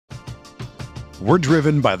We're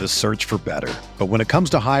driven by the search for better. But when it comes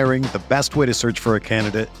to hiring, the best way to search for a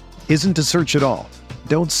candidate isn't to search at all.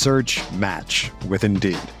 Don't search, match with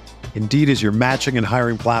Indeed. Indeed is your matching and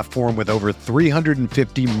hiring platform with over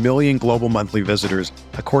 350 million global monthly visitors,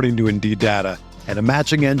 according to Indeed data, and a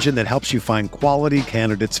matching engine that helps you find quality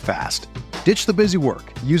candidates fast. Ditch the busy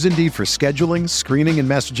work. Use Indeed for scheduling, screening, and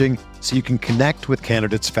messaging so you can connect with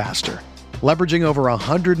candidates faster. Leveraging over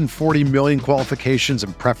 140 million qualifications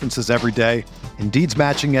and preferences every day, Indeed's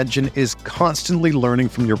matching engine is constantly learning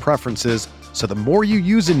from your preferences, so the more you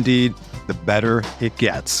use Indeed, the better it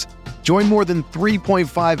gets. Join more than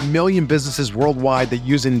 3.5 million businesses worldwide that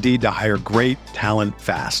use Indeed to hire great talent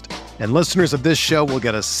fast. And listeners of this show will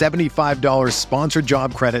get a $75 sponsored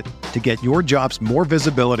job credit to get your jobs more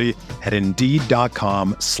visibility at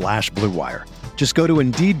Indeed.com/Blue Wire. Just go to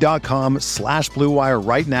Indeed.com/Blue Wire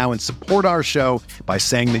right now and support our show by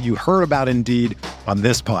saying that you heard about Indeed on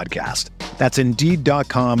this podcast. That's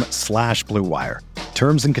Indeed.com/Blue Wire.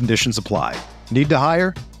 Terms and conditions apply. Need to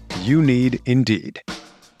hire? You need Indeed.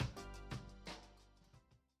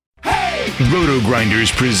 Roto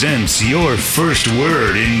Grinders presents your first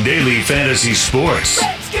word in daily fantasy sports.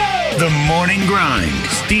 Let's go! The Morning Grind.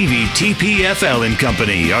 Stevie, TPFL and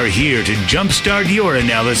company are here to jumpstart your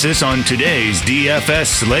analysis on today's DFS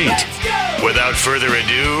slate. Let's go! Without further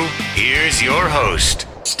ado, here's your host,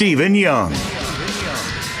 Stephen Young.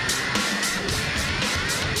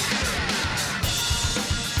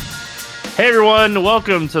 Hey everyone,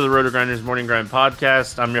 welcome to the Roto Grinders Morning Grind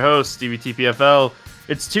podcast. I'm your host, Stevie TPFL.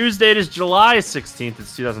 It's Tuesday, it is July 16th,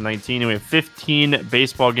 it's 2019, and we have 15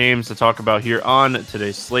 baseball games to talk about here on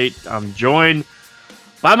today's slate. I'm joined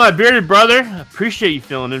by my bearded brother. Appreciate you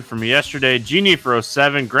filling in for me yesterday. Genie for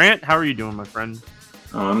 07. Grant, how are you doing, my friend?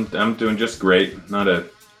 I'm doing just great. Not a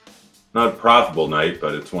profitable night,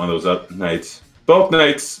 but it's one of those up nights. Both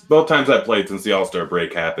times I've played since the All-Star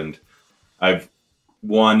break happened, I've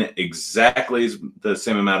won exactly the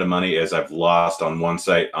same amount of money as I've lost on one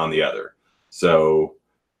site on the other. So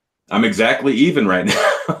I'm exactly even right now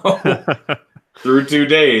through 2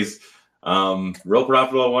 days. Real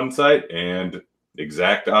profitable on one site and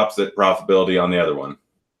exact opposite profitability on the other one.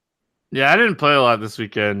 Yeah, I didn't play a lot this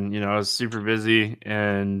weekend. I was super busy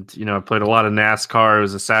and, I played a lot of NASCAR. It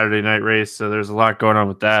was a Saturday night race, so there's a lot going on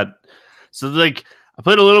with that. So, I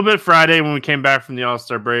played a little bit Friday when we came back from the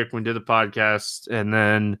All-Star break, when we did the podcast, and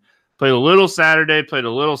then played a little Saturday, played a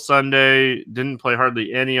little Sunday, didn't play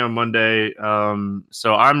hardly any on Monday.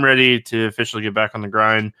 So I'm ready to officially get back on the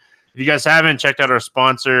grind. If you guys haven't checked out our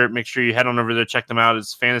sponsor, make sure you head on over there, check them out.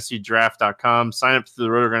 It's fantasydraft.com. Sign up through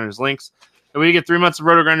the Roto Grinders links. And we get 3 months of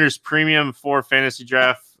Roto Grinders premium for Fantasy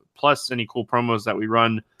Draft, plus any cool promos that we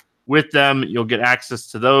run with them. You'll get access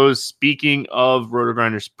to those. Speaking of Roto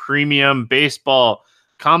Grinders premium, baseball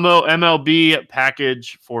combo MLB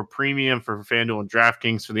package for premium for FanDuel and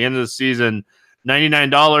DraftKings for the end of the season.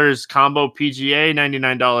 $99 combo PGA,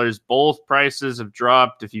 $99. Both prices have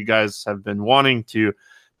dropped. If you guys have been wanting to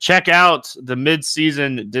check out the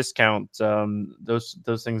mid-season discount,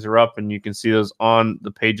 those things are up, and you can see those on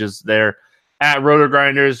the pages there at Roto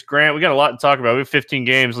Grinders. Grant, we got a lot to talk about. We have 15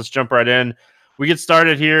 games. Let's jump right in. We get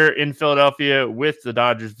started here in Philadelphia with the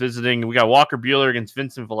Dodgers visiting. We got Walker Buehler against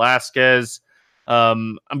Vincent Velasquez.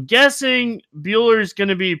 I'm guessing Buehler's going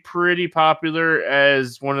to be pretty popular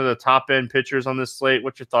as one of the top-end pitchers on this slate.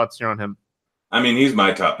 What's your thoughts here on him? I mean, he's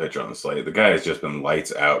my top pitcher on the slate. The guy has just been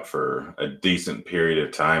lights out for a decent period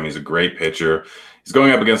of time. He's a great pitcher. He's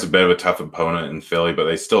going up against a bit of a tough opponent in Philly, but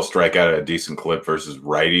they still strike out at a decent clip versus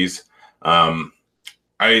righties.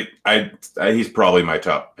 He's probably my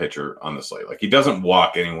top pitcher on the slate. He doesn't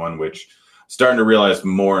walk anyone, which I'm starting to realize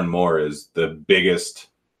more and more is the biggest,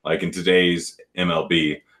 in today's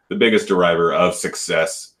MLB, the biggest deriver of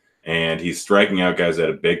success. And he's striking out guys at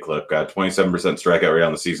a big clip. Got 27% strikeout rate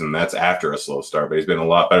on the season. That's after a slow start, but he's been a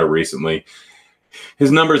lot better recently.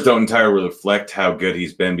 His numbers don't entirely reflect how good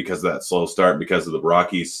he's been because of that slow start, because of the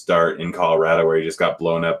rocky start in Colorado where he just got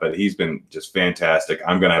blown up, but he's been just fantastic.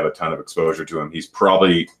 I'm going to have a ton of exposure to him. He's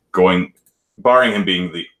probably going, barring him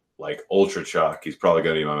being the ultra chalk, he's probably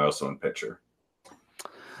going to be my most owned pitcher.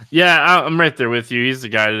 Yeah, I'm right there with you. He's the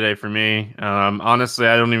guy today for me. Honestly,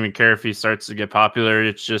 I don't even care if he starts to get popular.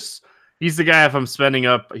 It's just, he's the guy, if I'm spending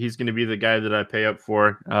up, he's going to be the guy that I pay up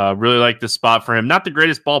for. Really like this spot for him. Not the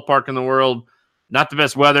greatest ballpark in the world. Not the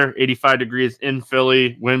best weather, 85 degrees in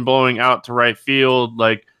Philly, wind blowing out to right field.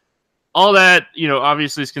 All that,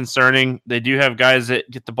 obviously is concerning. They do have guys that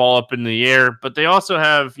get the ball up in the air, but they also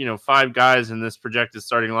have, 5 guys in this projected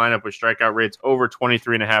starting lineup with strikeout rates over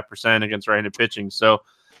 23.5% against right-handed pitching. So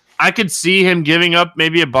I could see him giving up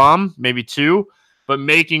maybe a bomb, maybe 2, but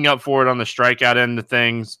making up for it on the strikeout end of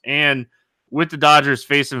things. And with the Dodgers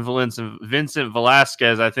facing Vincent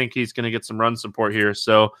Velasquez, I think he's going to get some run support here.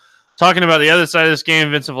 So talking about the other side of this game,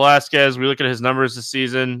 Vincent Velasquez, we look at his numbers this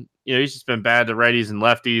season. He's just been bad to righties and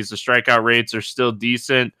lefties. The strikeout rates are still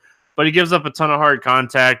decent, but he gives up a ton of hard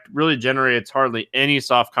contact, really generates hardly any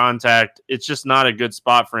soft contact. It's just not a good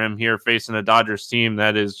spot for him here facing a Dodgers team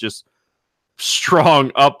that is just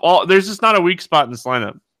strong up. There's just not a weak spot in this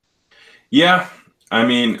lineup. Yeah. I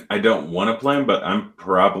mean, I don't want to play him, but I'm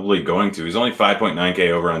probably going to. He's only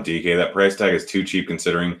 5.9K over on DK. That price tag is too cheap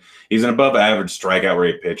considering he's an above-average strikeout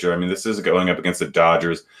rate pitcher. I mean, this is going up against the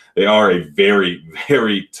Dodgers. They are a very,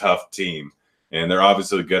 very tough team, and they're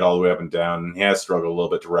obviously good all the way up and down. He has struggled a little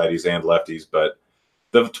bit to righties and lefties, but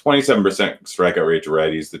the 27% strikeout rate to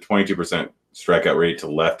righties, the 22% strikeout rate to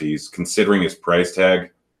lefties, considering his price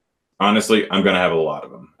tag, honestly, I'm going to have a lot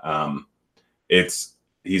of them.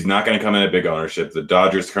 He's not going to come in at big ownership. The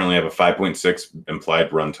Dodgers currently have a 5.6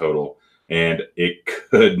 implied run total, and it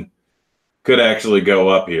could actually go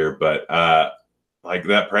up here. But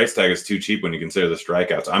that price tag is too cheap when you consider the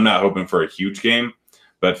strikeouts. I'm not hoping for a huge game,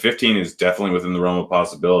 but 15 is definitely within the realm of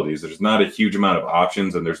possibilities. There's not a huge amount of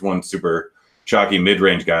options, and there's one super chalky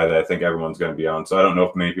mid-range guy that I think everyone's going to be on. So I don't know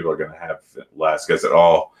if many people are going to have Velasquez at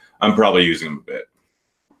all. I'm probably using him a bit.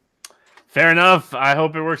 Fair enough. I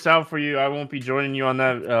hope it works out for you. I won't be joining you on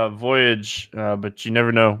that voyage, but you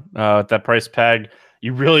never know. At that price tag,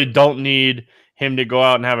 you really don't need him to go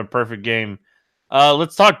out and have a perfect game.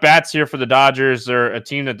 Let's talk bats here for the Dodgers. They're a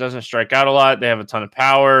team that doesn't strike out a lot. They have a ton of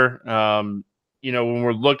power. When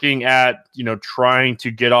we're looking at, trying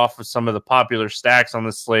to get off of some of the popular stacks on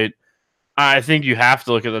the slate, I think you have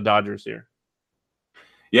to look at the Dodgers here.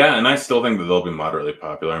 Yeah, and I still think that they'll be moderately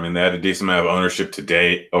popular. I mean, they had a decent amount of ownership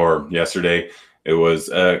today or yesterday. It was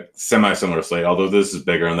a semi-similar slate, although this is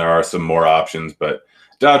bigger and there are some more options. But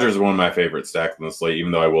Dodgers are one of my favorite stacks on the slate,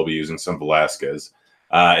 even though I will be using some Velasquez.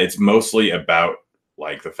 It's mostly about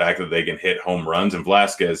the fact that they can hit home runs. And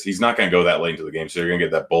Velasquez, he's not going to go that late into the game, so you're going to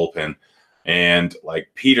get that bullpen. And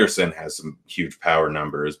Peterson has some huge power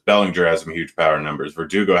numbers. Bellinger has some huge power numbers.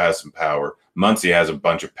 Verdugo has some power. Muncy has a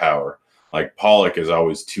bunch of power. Pollock is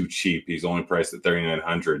always too cheap. He's only priced at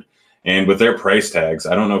 $3,900. And with their price tags,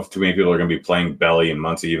 I don't know if too many people are going to be playing Belly and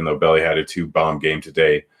Muncy, even though Belly had a 2-bomb game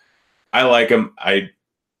today. I like him. I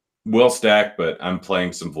will stack, but I'm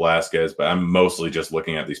playing some Velasquez, but I'm mostly just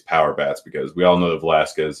looking at these power bats because we all know that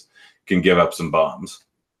Velasquez can give up some bombs.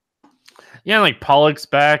 Yeah, Pollock's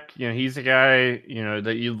back. He's a guy,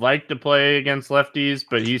 that you like to play against lefties,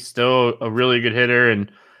 but he's still a really good hitter. And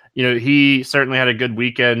he certainly had a good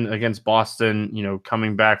weekend against Boston,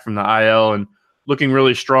 coming back from the IL and looking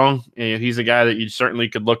really strong. And he's a guy that you certainly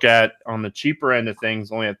could look at on the cheaper end of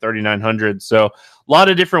things, only at $3,900. So a lot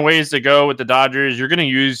of different ways to go with the Dodgers. You're going to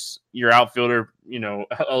use your outfielder,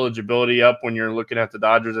 eligibility up when you're looking at the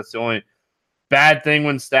Dodgers. That's the only bad thing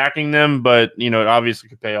when stacking them, but, it obviously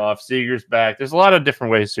could pay off. Seager's back. There's a lot of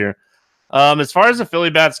different ways here. As far as the Philly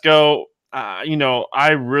bats go,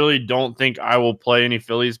 I really don't think I will play any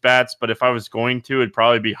Phillies bats, but if I was going to, it'd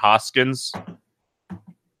probably be Hoskins.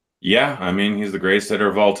 Yeah, I mean, he's the greatest hitter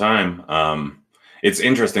of all time. It's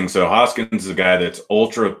interesting. So Hoskins is a guy that's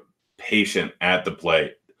ultra patient at the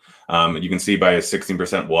plate. You can see by his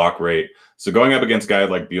 16% walk rate. So going up against guys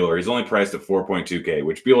like Buehler, he's only priced at 4.2K,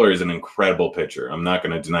 which Buehler is an incredible pitcher. I'm not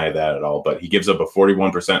going to deny that at all, but he gives up a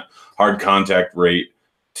 41% hard contact rate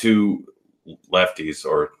to lefties,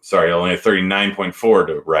 only a 39.4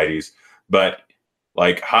 to righties. But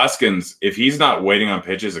Hoskins, if he's not waiting on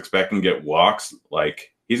pitches, expecting to get walks,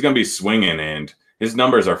 he's going to be swinging, and his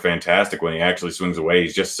numbers are fantastic when he actually swings away.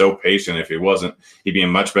 He's just so patient. If he wasn't, he'd be a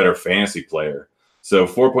much better fantasy player. So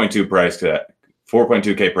 4.2K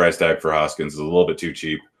price tag for Hoskins is a little bit too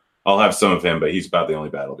cheap. I'll have some of him, but he's about the only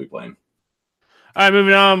bat I'll be playing. All right,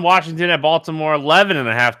 moving on. Washington at Baltimore,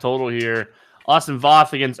 11.5 total here. Austin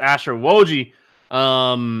Voth against Asher Woji.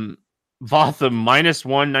 Voth, a minus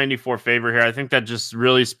 194 favor here. I think that just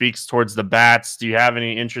really speaks towards the bats. Do you have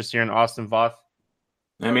any interest here in Austin Voth?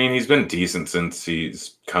 I mean, he's been decent since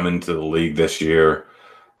he's come into the league this year.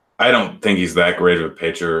 I don't think he's that great of a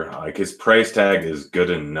pitcher. His price tag is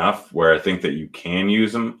good enough where I think that you can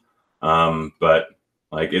use him. But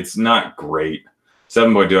it's not great.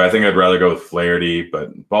 7.2, I think I'd rather go with Flaherty,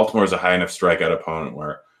 but Baltimore's a high enough strikeout opponent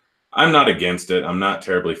where I'm not against it. I'm not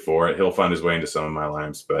terribly for it. He'll find his way into some of my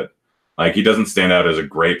lineups, but he doesn't stand out as a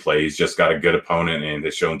great play. He's just got a good opponent and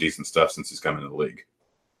has shown decent stuff since he's come into the league.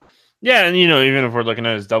 Yeah, and even if we're looking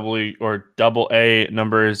at his double A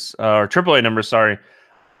numbers or triple A numbers,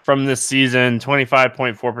 from this season.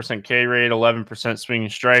 25.4% K rate, 11% swing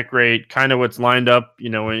and strike rate, kind of what's lined up,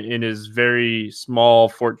 in his very small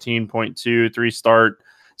 14.2 3-start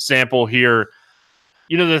sample here.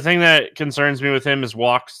 The thing that concerns me with him is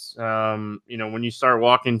walks. When you start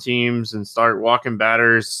walking teams and start walking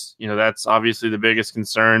batters, that's obviously the biggest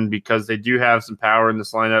concern, because they do have some power in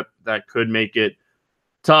this lineup that could make it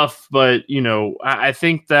tough. But, I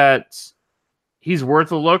think that he's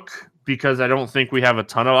worth a look, because I don't think we have a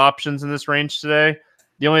ton of options in this range today.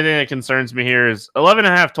 The only thing that concerns me here is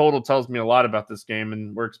 11.5 total tells me a lot about this game,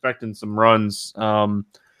 and we're expecting some runs.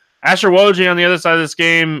 Asher Wojcik on the other side of this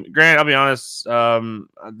game, Grant, I'll be honest,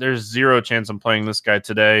 there's zero chance I'm playing this guy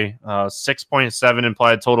today. 6.7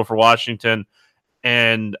 implied total for Washington,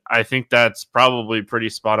 and I think that's probably pretty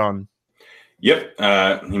spot on. Yep,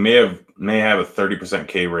 he may have a 30%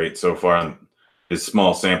 K rate so far on his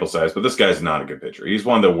small sample size, but this guy's not a good pitcher. He's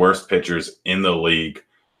one of the worst pitchers in the league.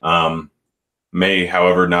 May,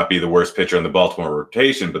 however, not be the worst pitcher in the Baltimore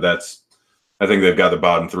rotation, but I think they've got the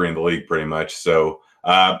bottom 3 in the league pretty much. So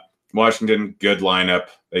Washington, good lineup.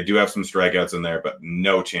 They do have some strikeouts in there, but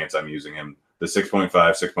no chance I'm using him. The 6.5,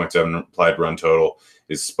 6.7 implied run total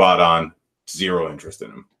is spot on. Zero interest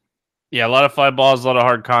in him. Yeah, a lot of fly balls, a lot of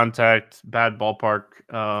hard contact, bad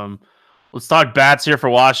ballpark. Let's talk bats here for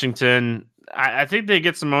Washington. I think they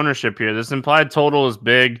get some ownership here. This implied total is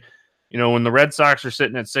big. When the Red Sox are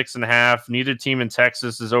sitting at 6.5, neither team in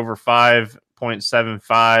Texas is over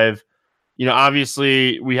 5.75.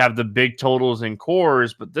 Obviously we have the big totals in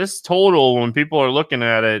cores, but this total, when people are looking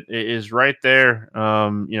at it, is right there.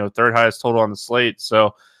 Third highest total on the slate.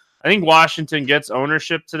 So I think Washington gets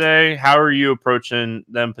ownership today. How are you approaching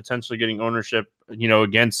them potentially getting ownership,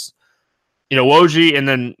 against, Woj and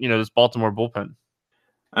then, this Baltimore bullpen?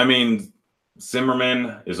 I mean,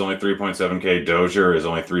 Zimmerman is only 3.7K. Dozier is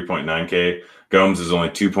only 3.9K. Gomes is only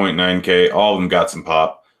 2.9K. All of them got some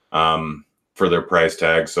pop for their price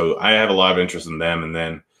tag. So I have a lot of interest in them. And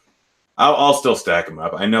then I'll still stack them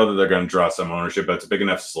up. I know that they're going to draw some ownership, but it's a big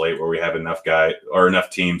enough slate where we have enough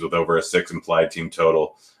teams with over a 6 implied team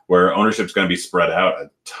total where ownership's going to be spread out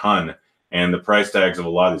a ton. And the price tags of a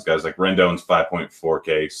lot of these guys, like Rendon's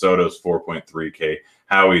 5.4K, Soto's 4.3K,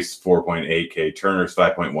 Howie's 4.8K, Turner's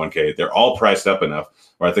 5.1K. They're all priced up enough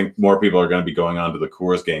where I think more people are going to be going on to the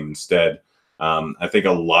Coors game instead. I think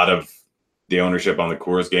a lot of the ownership on the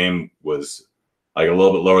Coors game was like a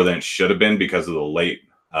little bit lower than it should have been because of the late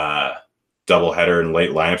doubleheader and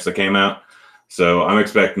late lineups that came out. So I'm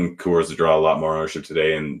expecting Coors to draw a lot more ownership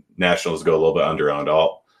today, and Nationals go a little bit underowned.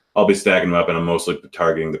 I'll be stacking them up, and I'm mostly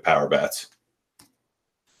targeting the power bats.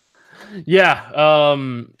 Yeah,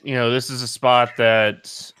 this is a spot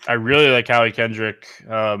that I really like. Howie Kendrick.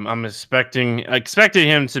 I'm expecting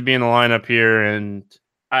him to be in the lineup here, and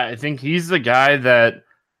I think he's the guy that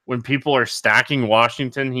when people are stacking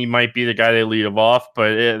Washington, he might be the guy they lead off.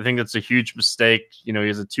 But I think that's a huge mistake. He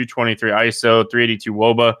has a 223 ISO, 382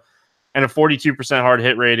 WOBA, and a 42% hard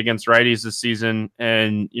hit rate against righties this season.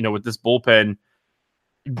 And with this bullpen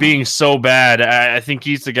being so bad, I think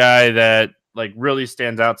he's the guy that really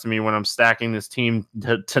stands out to me when I'm stacking this team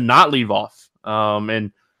to not leave off.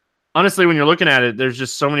 And honestly, when you're looking at it, there's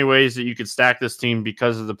just so many ways that you could stack this team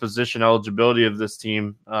because of the position eligibility of this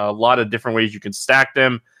team. A lot of different ways you can stack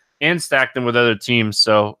them and stack them with other teams.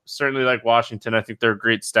 So certainly like Washington, I think they're a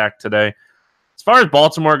great stack today. As far as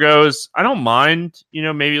Baltimore goes, I don't mind,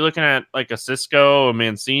 maybe looking at like a Cisco, a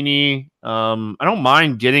Mancini. I don't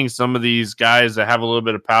mind getting some of these guys that have a little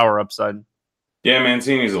bit of power upside. Yeah,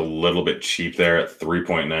 Mancini's a little bit cheap there at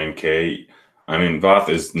 3.9K. I mean, Voth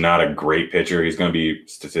is not a great pitcher. He's going to be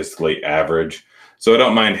statistically average. So I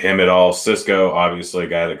don't mind him at all. Cisco, obviously a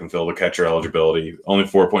guy that can fill the catcher eligibility. Only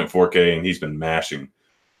 4.4K, and he's been mashing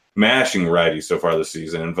righties so far this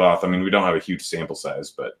season. And Voth, I mean, we don't have a huge sample size,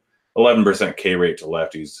 but 11% K rate to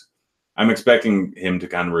lefties. I'm expecting him to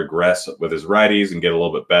kind of regress with his righties and get a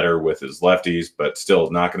little bit better with his lefties, but still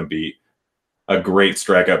not going to be a great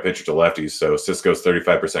strikeout pitcher to lefties. So Cisco's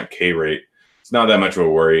 35% K rate. It's not that much of a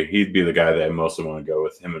worry. He'd be the guy that I mostly want to go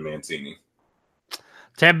with, him and Mancini.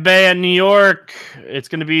 Tampa Bay at New York. It's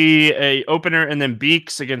going to be a opener and then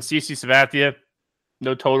Beeks against CC Sabathia.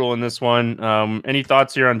 No total in this one. Any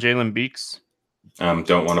thoughts here on Jalen Beeks? Don't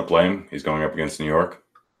want to play him. He's going up against New York.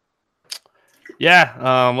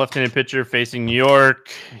 Yeah, left-handed pitcher facing New York.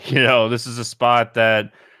 This is a spot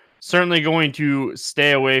that certainly going to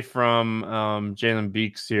stay away from Jalen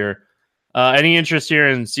Beeks here. Any interest here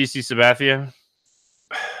in CC Sabathia?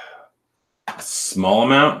 A small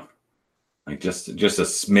amount, like just a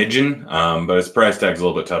smidgen, but his price tag's a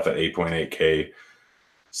little bit tough at 8.8K.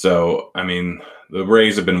 So, I mean, the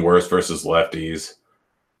Rays have been worse versus lefties.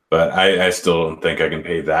 but I still don't think I can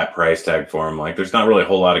pay that price tag for him. Like, there's not really a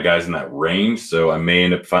whole lot of guys in that range, so he may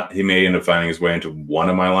end up finding his way into one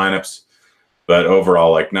of my lineups. But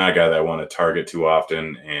overall, like, not a guy that I want to target too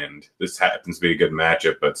often, and this happens to be a good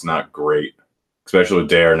matchup, but it's not great, especially with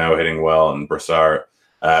Dare now hitting well and Brassard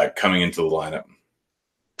coming into the lineup.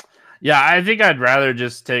 Yeah, I think I'd rather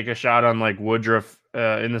just take a shot on like Woodruff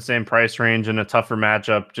in the same price range in a tougher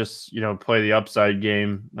matchup. Just play the upside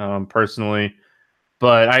game personally.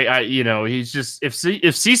 But I he's just if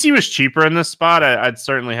CC was cheaper in this spot, I'd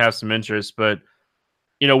certainly have some interest. But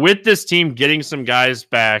with this team getting some guys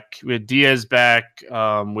back, with Diaz back,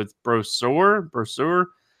 with Brassard,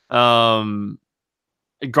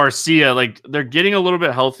 Garcia, like they're getting a little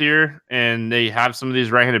bit healthier, and they have some of these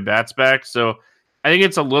right-handed bats back. So I think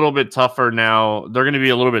it's a little bit tougher now. They're going to be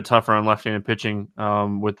a little bit tougher on left-handed pitching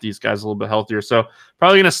with these guys a little bit healthier. So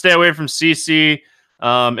probably going to stay away from CC.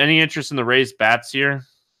 Any interest in the Rays bats here?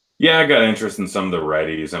 Yeah, I got interest in some of the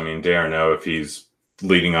righties. I mean, D'Arnaud, if he's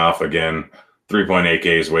leading off again, 3.8K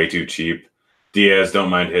is way too cheap. Diaz, don't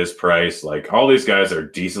mind his price. Like, all these guys are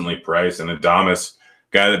decently priced. And Adames,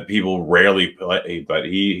 guy that people rarely play, but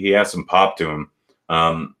he has some pop to him.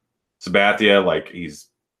 Sabathia, like, he's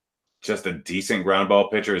just a decent ground ball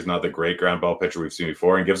pitcher. He's not the great ground ball pitcher we've seen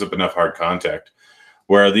before, and gives up enough hard contact.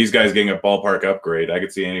 Where these guys getting a ballpark upgrade, I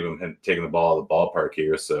could see any of them taking the ball out of the ballpark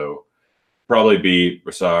here. So probably be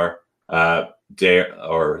Brassard, D'Arnaud,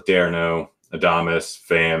 Adames,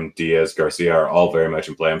 Pham, Diaz, Garcia are all very much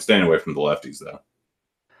in play. I'm staying away from the lefties, though.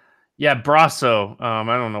 Yeah, Brasso. I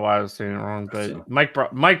don't know why I was saying it wrong, but Mike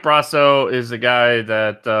Brasso is a guy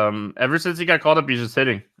that ever since he got called up, he's just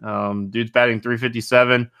hitting. Dude's batting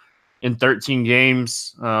 .357 in 13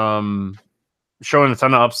 games, showing a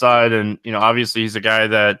ton of upside. And, obviously he's a guy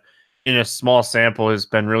that in a small sample has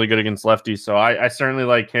been really good against lefties. So I certainly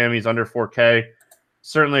like him. He's under 4K.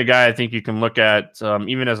 Certainly a guy I think you can look at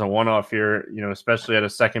even as a one-off here, especially at a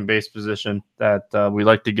second base position that we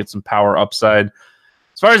like to get some power upside.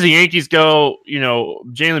 As far as the Yankees go,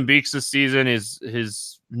 Jalen Beeks this season,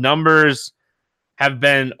 his numbers have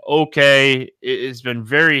been okay. It's been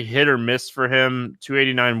very hit or miss for him.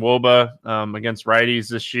 289 WOBA against righties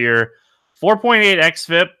this year. 4.8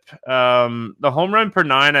 xFIP. The home run per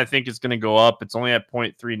 9, I think, is going to go up. It's only at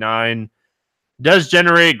 0.39. Does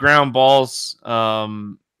generate ground balls,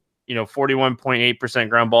 41.8%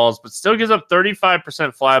 ground balls, but still gives up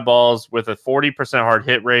 35% fly balls with a 40% hard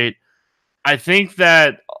hit rate. I think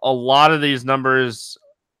that a lot of these numbers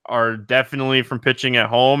are definitely from pitching at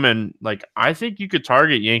home, and I think you could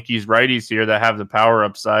target Yankees righties here that have the power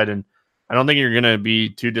upside, and I don't think you're going to be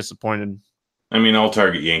too disappointed. I mean, I'll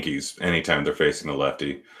target Yankees anytime they're facing a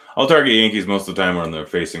lefty. I'll target Yankees most of the time when they're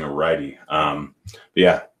facing a righty.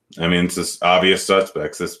 Yeah, I mean, it's just obvious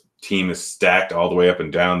suspects. This team is stacked all the way up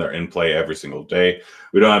and down. They're in play every single day.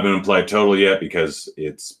 We don't have an implied total yet because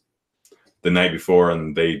it's the night before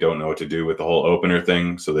and they don't know what to do with the whole opener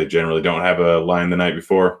thing. So they generally don't have a line the night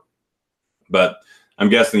before. But I'm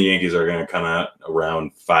guessing the Yankees are going to come out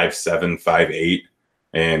around 5.7, 5.8,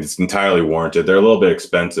 and it's entirely warranted. They're a little bit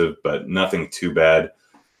expensive, but nothing too bad.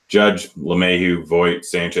 Judge, LeMahieu, Voit,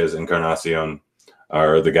 Sanchez, Encarnacion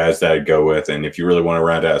are the guys that I'd go with. And if you really want to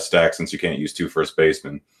round out a stack, since you can't use 2 first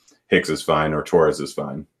basemen, Hicks is fine or Torres is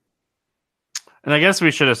fine. And I guess we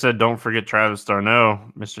should have said, don't forget Travis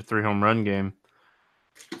d'Arnaud, Mr. 3 home run game.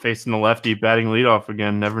 Facing the lefty, batting leadoff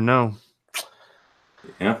again. Never know.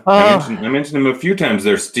 Yeah. I mentioned him a few times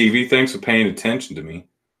there, Stevie. Thanks for paying attention to me.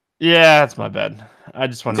 Yeah, that's my bad. I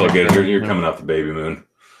just wanted to get you're coming off the baby moon.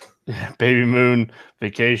 Yeah, baby moon,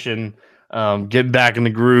 vacation, getting back in the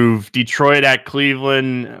groove. Detroit at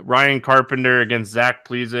Cleveland. Ryan Carpenter against Zach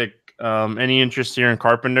Plesac. Any interest here in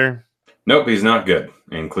Carpenter? Nope, he's not good.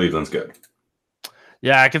 And Cleveland's good.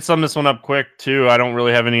 Yeah, I can sum this one up quick, too. I don't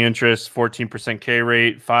really have any interest. 14% K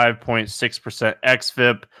rate, 5.6%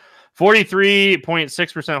 xFIP,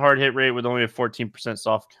 43.6% hard hit rate with only a 14%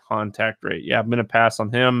 soft contact rate. Yeah, I'm going to pass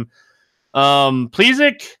on him.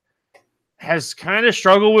 Plesac has kind of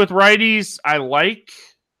struggled with righties. I like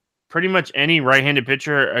pretty much any right-handed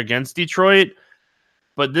pitcher against Detroit,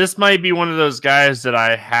 but this might be one of those guys that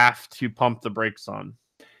I have to pump the brakes on.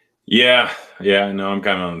 Yeah, no, I'm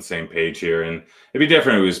kind of on the same page here. And it'd be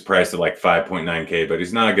different if he was priced at like 5.9K, but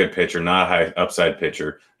he's not a good pitcher, not a high upside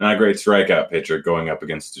pitcher, not a great strikeout pitcher going up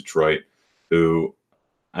against Detroit, who,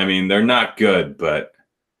 I mean, they're not good, but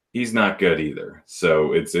he's not good either.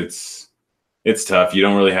 So it's tough. You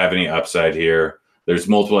don't really have any upside here. There's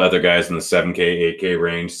multiple other guys in the 7K, 8K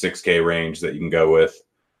range, 6K range that you can go with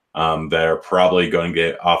that are probably going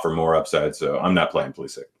to offer more upside. So I'm not playing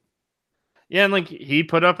Plesac. Yeah, and like he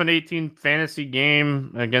put up an 18 fantasy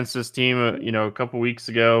game against this team, a couple weeks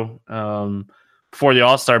ago, before the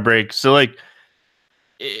All-Star break. So like,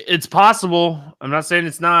 it's possible. I'm not saying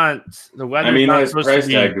it's not. The weather. I mean, not his supposed price to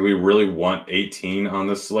be. tag. Do we really want 18 on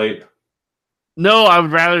this slate? No, I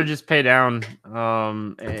would rather just pay down,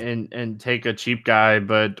 and take a cheap guy,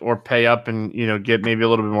 or pay up and get maybe a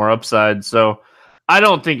little bit more upside. So I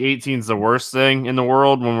don't think 18 is the worst thing in the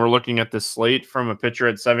world when we're looking at this slate from a pitcher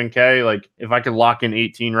at 7K. Like if I could lock in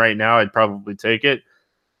 18 right now, I'd probably take it.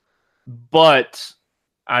 But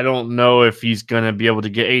I don't know if he's going to be able to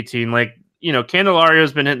get 18. Like,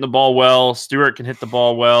 Candelario's been hitting the ball well. Stewart can hit the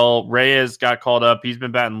ball well. Reyes got called up. He's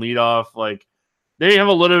been batting leadoff. Like they have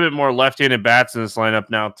a little bit more left-handed bats in this lineup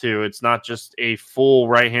now too. It's not just a full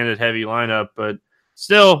right-handed heavy lineup, but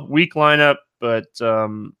still weak lineup, but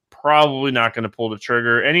probably not going to pull the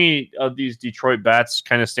trigger. Any of these Detroit bats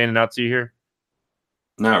kind of standing out to you here?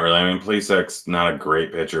 Not really. I mean, Plesac's not a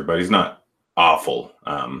great pitcher, but he's not awful.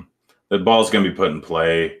 The ball's going to be put in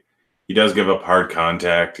play. He does give up hard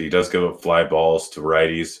contact. He does give up fly balls to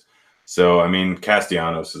righties. So, I mean,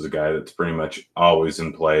 Castellanos is a guy that's pretty much always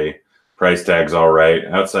in play. Price tag's all right.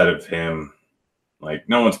 Outside of him, like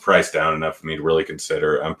no one's priced down enough for me to really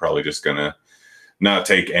consider. I'm probably just going to not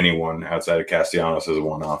take anyone outside of Castellanos as a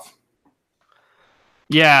one-off.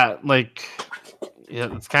 Yeah,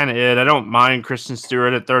 that's kind of it. I don't mind Christian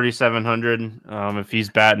Stewart at 3,700. If he's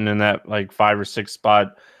batting in that like 5 or 6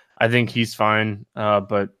 spot, I think he's fine.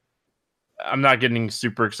 But I'm not getting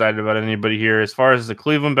super excited about anybody here. As far as the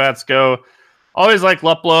Cleveland bats go, always like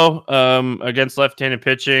Luplow against left-handed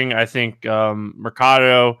pitching. I think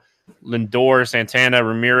Mercado, Lindor, Santana,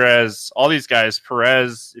 Ramirez, all these guys,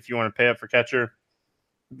 Perez, if you want to pay up for catcher,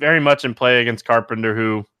 very much in play against Carpenter,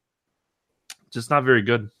 who just not very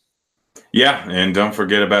good. Yeah, and don't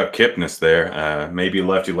forget about Kipnis there. Maybe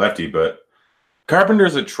lefty, but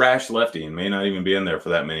Carpenter's a trash lefty and may not even be in there for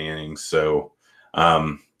that many innings. So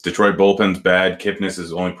Detroit bullpen's bad. Kipnis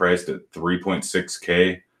is only priced at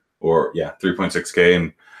 3.6K. 3.6K.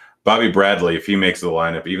 And Bobby Bradley, if he makes the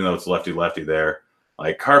lineup, even though it's lefty there,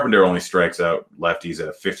 like Carpenter only strikes out lefties at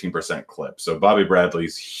a 15% clip. So Bobby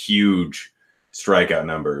Bradley's huge strikeout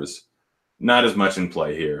numbers, not as much in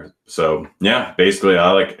play here. So yeah, basically I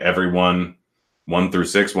like everyone 1 through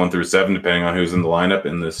 6, 1 through 7, depending on who's in the lineup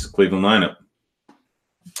in this Cleveland lineup.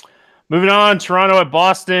 Moving on, Toronto at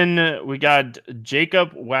Boston. We got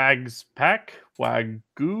Jacob Waguspak Wagyu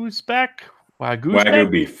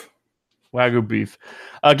beef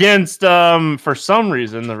against for some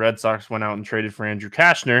reason the Red Sox went out and traded for Andrew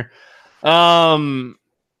Cashner.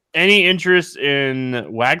 Any interest in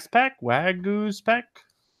Waguspak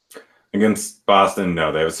against Boston?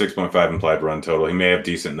 No, they have a 6.5 implied run total. He may have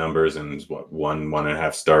decent numbers in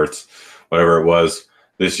 1.5 starts, whatever it was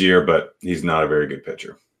this year, but he's not a very good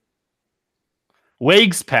pitcher.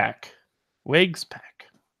 Wagspack, I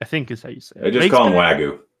think is how you say it. I just call him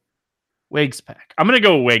Wagyu. Wagspack. I'm gonna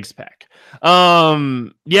go Wagspack.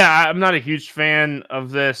 Yeah, I'm not a huge fan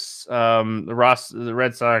of this. The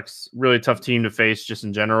Red Sox, really tough team to face just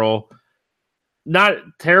in general. Not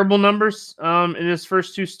terrible numbers in his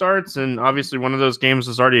first 2 starts, and obviously one of those games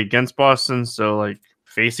was already against Boston. So like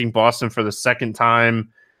facing Boston for the second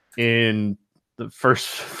time in the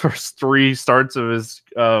first 3 starts of his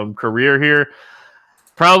career here.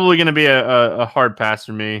 Probably going to be a hard pass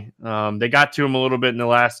for me. They got to him a little bit in the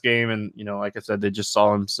last game, and like I said, they just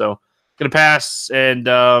saw him. So going to pass. And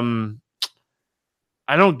I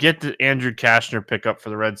don't get the Andrew Cashner pickup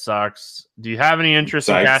for the Red Sox. Do you have any interest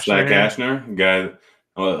in Cashner? Cashner, guy that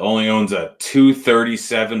only owns a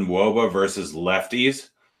 237 WOBA versus lefties.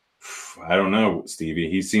 I don't know,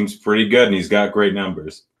 Stevie. He seems pretty good, and he's got great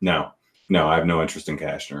numbers. No, I have no interest in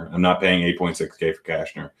Cashner. I'm not paying 8.6K for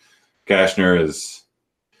Cashner. Cashner is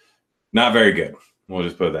not very good. We'll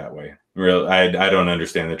just put it that way. I don't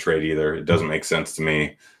understand the trade either. It doesn't make sense to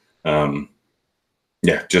me.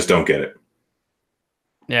 Just don't get it.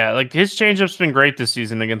 Yeah, like his changeup's been great this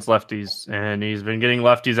season against lefties, and he's been getting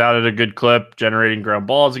lefties out at a good clip, generating ground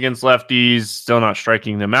balls against lefties, still not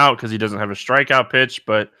striking them out because he doesn't have a strikeout pitch,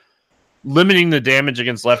 but limiting the damage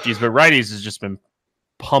against lefties. But righties has just been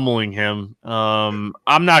pummeling him. I'm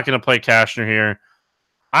not going to play Cashner here.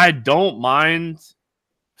 I don't mind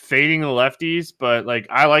fading the lefties, but like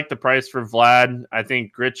I like the price for Vlad. I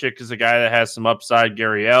think Grichuk is a guy that has some upside.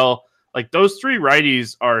 Gurriel, like those 3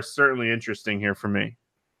 righties are certainly interesting here for me.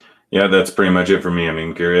 Yeah, that's pretty much it for me. I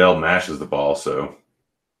mean, Gurriel mashes the ball, so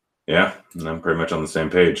yeah, I'm pretty much on the same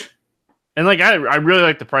page. And like I really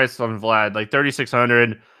like the price on Vlad, like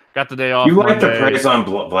 3,600. Got the day off. You like the price on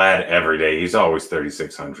Vlad every day. He's always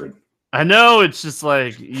 3,600. I know it's just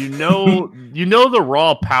like you know the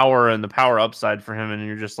raw power and the power upside for him, and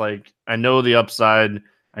you're just like, I know the upside.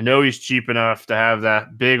 I know he's cheap enough to have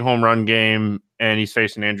that big home run game, and he's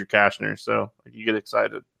facing Andrew Cashner, so you get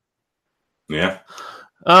excited. Yeah.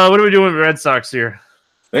 What are we doing with Red Sox here?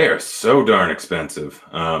 They are so darn expensive.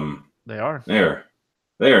 They are.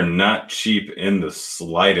 They are not cheap in the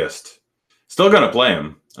slightest. Still going to play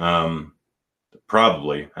them.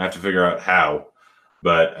 Probably. I have to figure out how.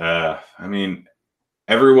 But, I mean,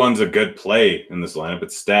 everyone's a good play in this lineup.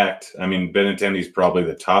 It's stacked. I mean, Benintendi's probably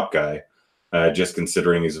the top guy, just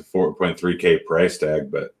considering he's a 4.3K price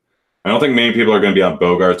tag. But I don't think many people are going to be on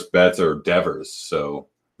Bogarts, Betts, or Devers. So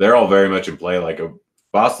they're all very much in play. Like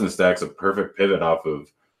Boston stacks a perfect pivot off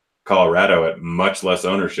of Colorado at much less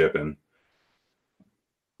ownership. And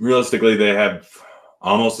realistically, they have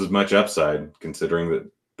almost as much upside, considering that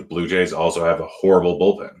the Blue Jays also have a horrible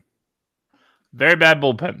bullpen. Very bad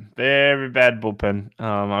bullpen. Very bad bullpen.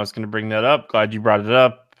 I was going to bring that up. Glad you brought it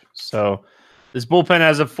up. So this bullpen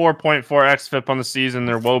has a 4.4 xFIP on the season.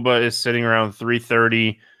 Their WOBA is sitting around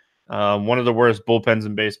 330. One of the worst bullpens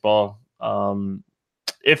in baseball.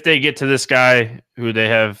 If they get to this guy who they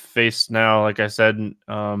have faced now, like I said,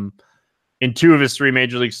 in 2 of his 3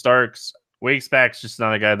 major league starts, Wakesback's just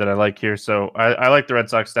not a guy that I like here. So I like the Red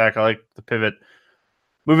Sox stack. I like the pivot.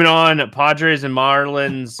 Moving on, Padres and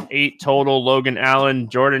Marlins, 8 total. Logan Allen,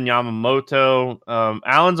 Jordan Yamamoto.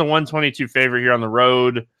 Allen's a 122 favorite here on the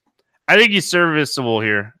road. I think he's serviceable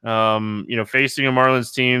here. Facing a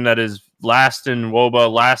Marlins team that is last in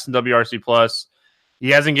WOBA, last in WRC plus. He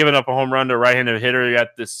hasn't given up a home run to a right-handed hitter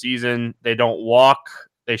yet this season. They don't walk.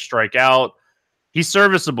 They strike out. He's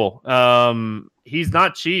serviceable. He's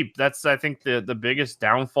not cheap. That's, I think, the biggest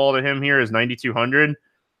downfall to him here is 9,200.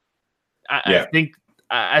 I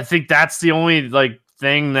think that's the only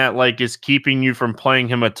thing that is keeping you from playing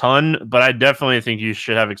him a ton. But I definitely think you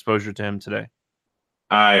should have exposure to him today.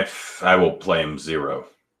 I will play him 0.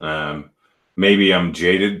 Maybe I'm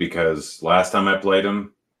jaded because last time I played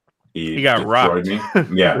him, he got destroyed me.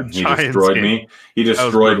 Yeah, he destroyed me. He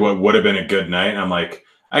destroyed what would have been a good night. I'm like,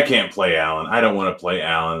 I can't play Allen. I don't want to play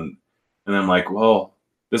Allen. And I'm like, well,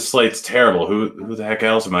 this slate's terrible. Who the heck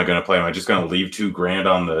else am I going to play? Am I just going to leave $2,000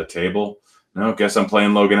 on the table? No, guess I'm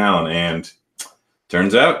playing Logan Allen. And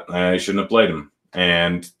turns out I shouldn't have played him.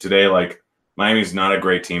 And today, Miami's not a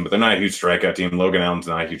great team, but they're not a huge strikeout team. Logan Allen's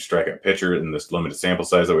not a huge strikeout pitcher in this limited sample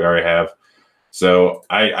size that we already have. So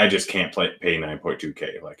I just can't pay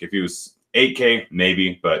 9.2K. If he was 8K,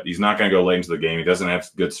 maybe, but he's not going to go late into the game. He doesn't have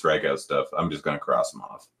good strikeout stuff. I'm just going to cross him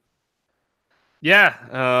off. Yeah,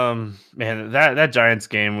 man, that Giants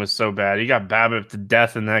game was so bad. He got BABIP to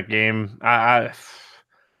death in that game.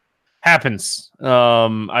 Happens.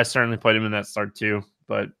 I certainly played him in that start too,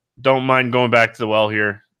 but don't mind going back to the well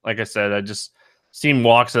here. Like I said, I just seen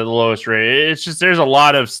walks at the lowest rate. It's just there's a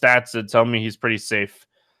lot of stats that tell me he's pretty safe.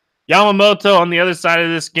 Yamamoto on the other side of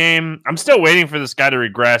this game, I'm still waiting for this guy to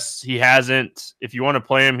regress. He hasn't. If you want to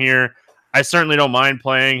play him here, I certainly don't mind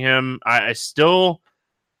playing him.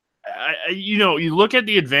 You look at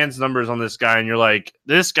the advanced numbers on this guy and you're like,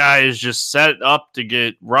 this guy is just set up to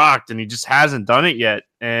get rocked and he just hasn't done it yet.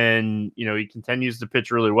 And, he continues to pitch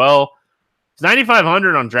really well. It's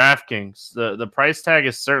 9,500 on DraftKings. The price tag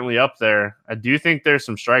is certainly up there. I do think there's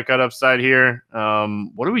some strikeout upside here.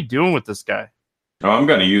 What are we doing with this guy? Oh, I'm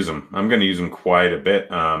going to use him. I'm going to use him quite a bit.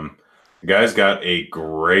 The guy's got a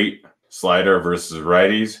great slider versus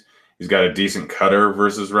righties. He's got a decent cutter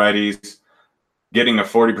versus righties. Getting a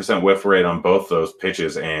 40% whiff rate on both those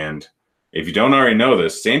pitches. And if you don't already know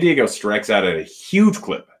this, San Diego strikes out at a huge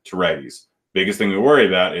clip to righties. Biggest thing we worry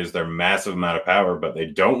about is their massive amount of power, but they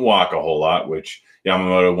don't walk a whole lot, which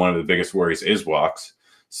Yamamoto, one of the biggest worries is walks.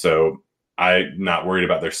 So I'm not worried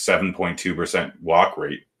about their 7.2% walk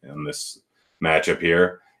rate in this matchup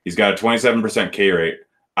here. He's got a 27% K rate.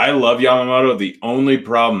 I love Yamamoto. The only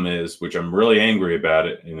problem is, which I'm really angry about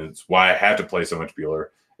it, and it's why I have to play so much Buehler,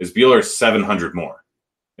 is Buehler's 700 more.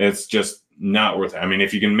 It's just not worth it. I mean,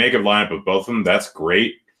 if you can make a lineup of both of them, that's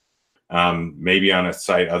great. Maybe on a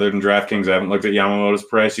site other than DraftKings, I haven't looked at Yamamoto's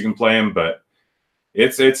price. You can play him, but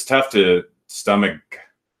it's tough to stomach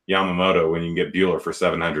Yamamoto when you can get Buehler for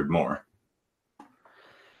 700 more.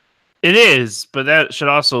 It is, but that should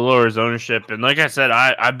also lower his ownership. And like I said,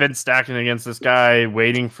 I've been stacking against this guy,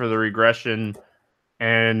 waiting for the regression,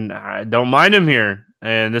 and I don't mind him here.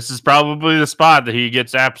 And this is probably the spot that he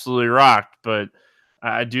gets absolutely rocked, but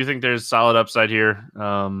I do think there's solid upside here.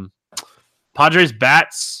 Padres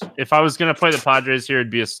bats. If I was going to play the Padres here,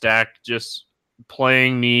 it'd be a stack. Just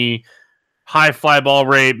playing the high fly ball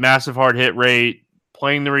rate, massive hard hit rate,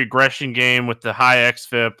 playing the regression game with the high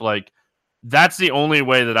xFIP. That's the only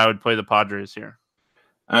way that I would play the Padres here.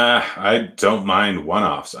 I don't mind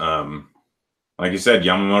one-offs. Like you said,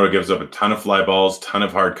 Yamamoto gives up a ton of fly balls, ton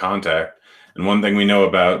of hard contact. And one thing we know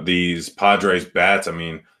about these Padres bats, I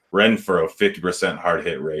mean, Renfroe, 50% hard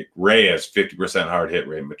hit rate. Reyes, 50% hard hit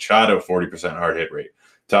rate. Machado, 40% hard hit rate.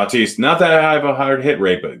 Tatis, not that high of a hard hit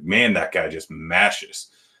rate, but man, that guy just mashes.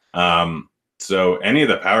 So any of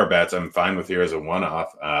the power bats I'm fine with here as a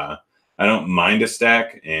one-off. I don't mind a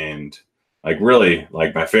stack. And really,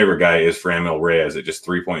 my favorite guy is Franmil Reyes at just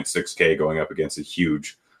 3.6K going up against a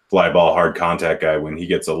huge fly ball hard contact guy when he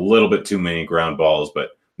gets a little bit too many ground balls, but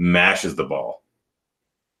mashes the ball.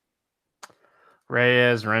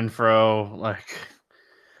 Reyes, Renfroe,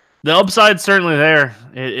 the upside's certainly there.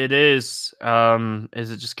 It is.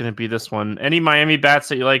 Is it just going to be this one? Any Miami bats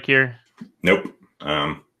that you like here? Nope.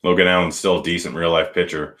 Logan Allen's still a decent real life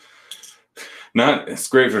pitcher. Not it's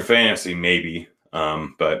great for fantasy, maybe,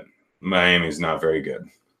 but Miami's not very good.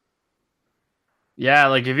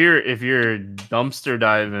 Yeah, if you're dumpster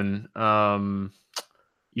diving,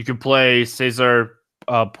 you could play Cesar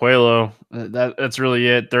Puello. That's really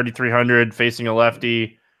it. 3,300 facing a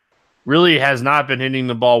lefty. Really has not been hitting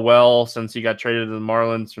the ball well since he got traded to the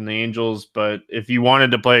Marlins from the Angels. But if you wanted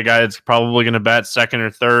to play a guy that's probably going to bat second or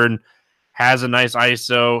third, has a nice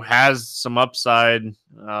ISO, has some upside,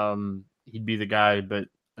 he'd be the guy. But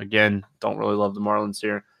again, don't really love the Marlins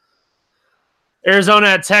here. Arizona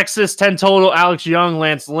at Texas, 10 total. Alex Young,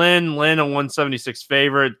 Lance Lynn. Lynn, a 176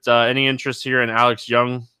 favorite. Any interest here in Alex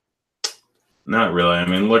Young? Not really. I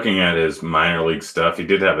mean, looking at his minor league stuff, he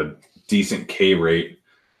did have a decent K rate,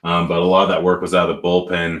 but a lot of that work was out of the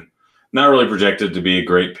bullpen. Not really projected to be a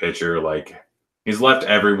great pitcher. He's left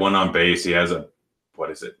everyone on base. He has what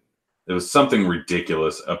is it? It was something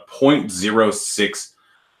ridiculous, a .06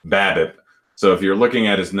 BABIP. So if you're looking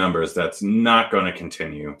at his numbers, that's not going to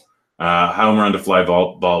continue. Home run to fly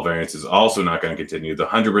ball variance is also not going to continue. The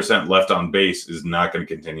 100% left on base is not going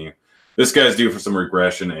to continue. This guy's due for some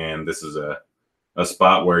regression, and this is a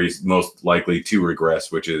spot where he's most likely to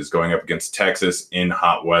regress, which is going up against Texas in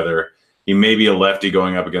hot weather. He may be a lefty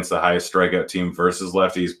going up against the highest strikeout team versus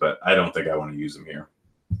lefties, but I don't think I want to use him here.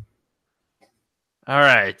 All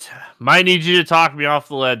right. Might need you to talk me off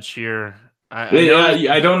the ledge here.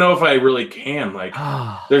 I don't know if I really can.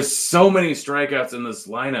 There's so many strikeouts in this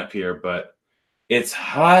lineup here, but it's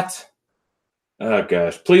hot. Oh,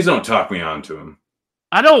 gosh. Please don't talk me onto him.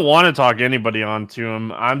 I don't want to talk anybody onto him.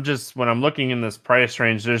 When I'm looking in this price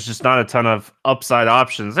range, there's just not a ton of upside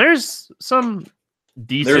options. There's some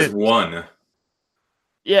decent. There's one.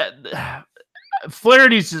 Yeah.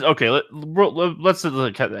 Flaherty's just okay. Let's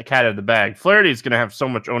look at the cat out of the bag. Flaherty's going to have so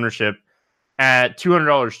much ownership at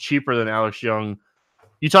 $200 cheaper than Alex Young.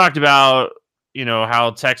 You talked about,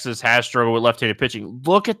 how Texas has struggled with left-handed pitching.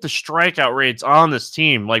 Look at the strikeout rates on this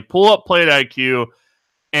team. Pull up plate IQ,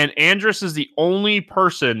 and Andrus is the only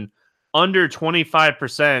person under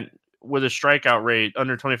 25% with a strikeout rate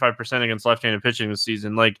under 25% against left-handed pitching this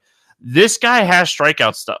season. This guy has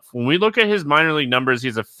strikeout stuff. When we look at his minor league numbers, he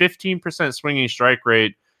has a 15% swinging strike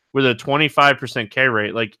rate with a 25% K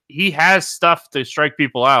rate. He has stuff to strike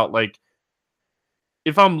people out.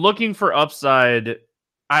 If I'm looking for upside,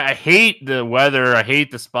 I hate the weather. I hate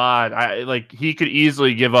the spot. He could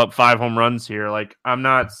easily give up 5 home runs here. I'm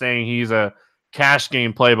not saying he's a cash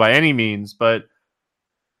game play by any means, but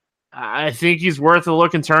I think he's worth a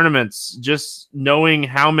look in tournaments. Just knowing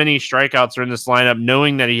how many strikeouts are in this lineup,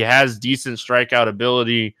 knowing that he has decent strikeout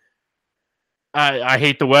ability. I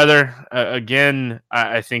hate the weather. Again,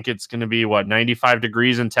 I think it's going to be 95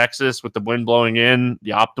 degrees in Texas with the wind blowing in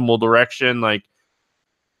the optimal direction.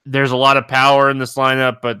 There's a lot of power in this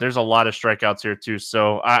lineup, but there's a lot of strikeouts here too.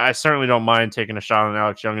 So I certainly don't mind taking a shot on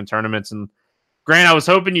Alex Young in tournaments. And Grant, I was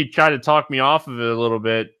hoping you'd try to talk me off of it a little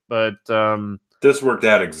bit, but this worked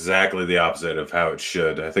out exactly the opposite of how it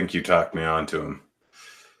should. I think you talked me onto him.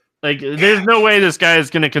 There's no way this guy is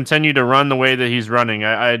going to continue to run the way that he's running.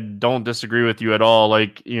 I don't disagree with you at all.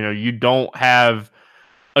 You don't have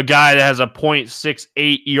a guy that has a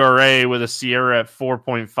 .68 ERA with a Sierra at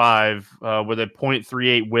 4.5 with a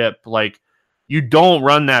 .38 whip. You don't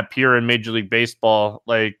run that pure in Major League Baseball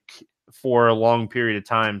for a long period of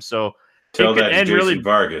time. So tell that to Jason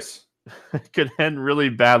Vargas. It could end really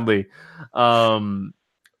badly.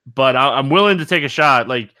 But I'm willing to take a shot.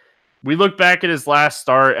 We look back at his last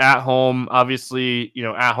start at home. Obviously,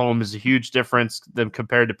 at home is a huge difference than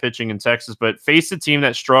compared to pitching in Texas, but faced a team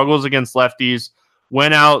that struggles against lefties,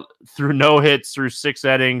 went out through no hits through 6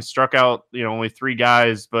 innings, struck out, only 3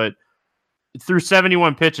 guys, but through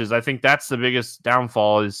 71 pitches. I think that's the biggest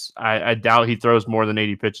downfall is I doubt he throws more than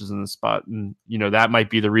 80 pitches in the spot. And, that might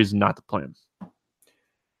be the reason not to play him.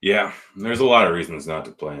 Yeah, there's a lot of reasons not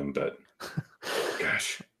to play him, but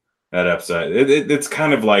gosh, that upside. It's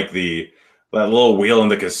kind of like that little wheel in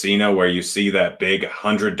the casino where you see that big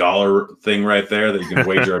 $100 thing right there that you can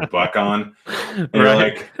wager $1 on. And you're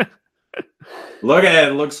like, look at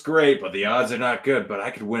it, looks great, but the odds are not good, but I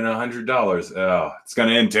could win $100. Oh, it's going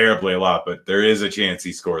to end terribly a lot, but there is a chance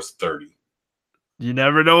he scores 30. You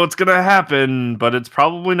never know what's going to happen, but it's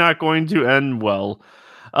probably not going to end well.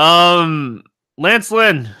 Lance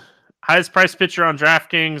Lynn, highest priced pitcher on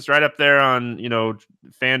DraftKings, right up there on,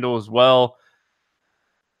 FanDuel as well.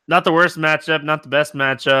 Not the worst matchup, not the best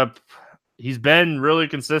matchup. He's been really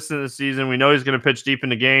consistent this season. We know he's going to pitch deep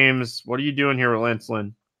into games. What are you doing here with Lance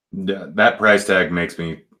Lynn? That price tag makes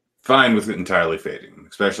me fine with it entirely fading,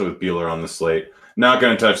 especially with Buehler on the slate. Not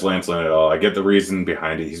going to touch Lance Lynn at all. I get the reason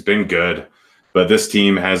behind it. He's been good, but this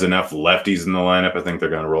team has enough lefties in the lineup. I think they're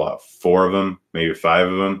going to roll out 4 of them, maybe 5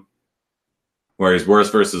 of them, where he's worse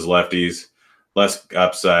versus lefties, less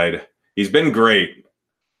upside. He's been great,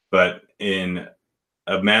 but in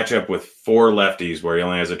a matchup with 4 lefties where he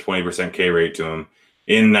only has a 20% K rate to him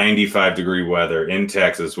in 95-degree weather in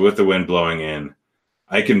Texas with the wind blowing in,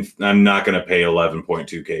 I'm not going to pay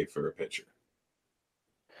 11.2K for a pitcher.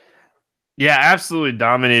 Yeah, absolutely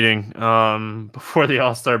dominating before the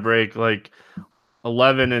All-Star break, like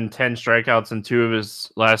 11 and 10 strikeouts in 2 of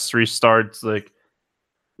his last 3 starts. Like,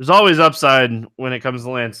 there's always upside when it comes to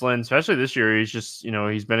Lance Lynn, especially this year. He's just,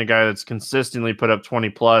 he's been a guy that's consistently put up 20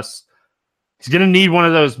 plus. He's going to need one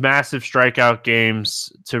of those massive strikeout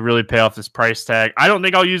games to really pay off this price tag. I don't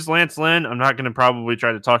think I'll use Lance Lynn. I'm not going to probably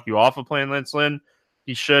try to talk you off of playing Lance Lynn.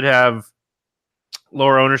 He should have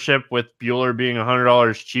lower ownership with Buehler being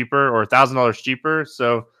 $100 cheaper or $1,000 cheaper.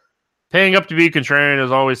 So paying up to be contrarian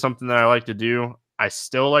is always something that I like to do. I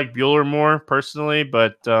still like Buehler more personally,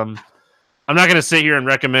 but I'm not going to sit here and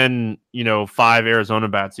recommend, 5 Arizona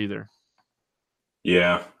bats either.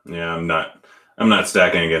 Yeah, I'm not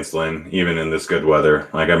stacking against Lynn, even in this good weather.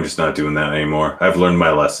 Like, I'm just not doing that anymore. I've learned my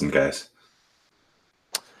lesson, guys.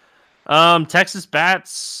 Texas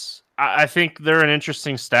bats, I think they're an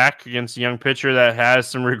interesting stack against a young pitcher that has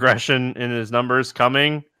some regression in his numbers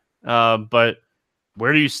coming. But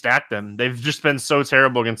where do you stack them? They've just been so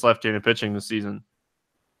terrible against left-handed pitching this season.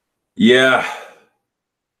 Yeah,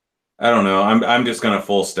 I don't know. I'm just gonna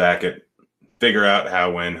full stack it. Figure out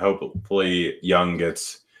how when hopefully Young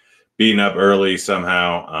gets beaten up early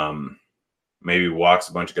somehow. Maybe walks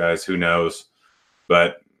a bunch of guys. Who knows?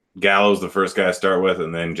 But Gallo's the first guy to start with,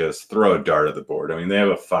 and then just throw a dart at the board. I mean, they have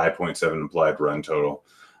a 5.7 implied run total.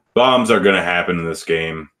 Bombs are going to happen in this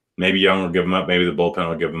game. Maybe Young will give them up. Maybe the bullpen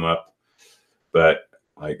will give them up. But,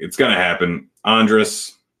 it's going to happen.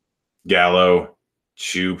 Andrus, Gallo,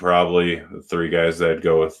 Chu, probably the 3 guys that I'd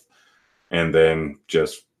go with. And then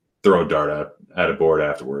just throw a dart at a board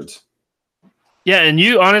afterwards. Yeah, and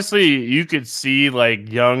you could see,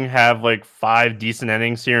 Young have, 5 decent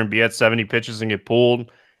innings here and be at 70 pitches and get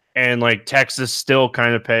pulled. And Texas still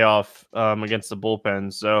kind of pay off against the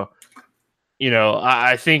bullpen. So,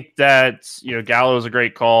 I think that, Gallo is a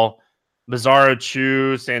great call. Bizarro,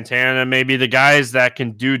 Chu, Santana, maybe the guys that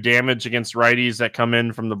can do damage against righties that come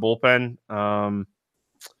in from the bullpen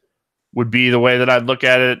would be the way that I'd look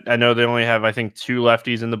at it. I know they only have, I think, 2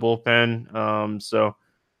 lefties in the bullpen. So,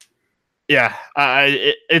 yeah,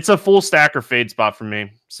 it's a full stack or fade spot for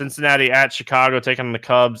me. Cincinnati at Chicago taking on the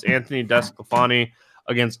Cubs. Anthony DeSclafani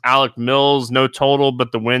against Alec Mills, no total,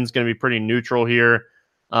 but the win's going to be pretty neutral here.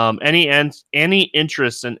 Any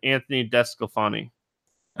interest in Anthony DeSclafani?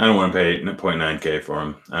 I don't want to pay 0.9K for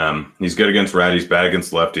him. He's good against righties, bad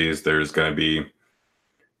against lefties. There's going to be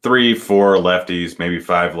 3, 4 lefties, maybe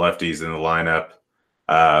 5 lefties in the lineup.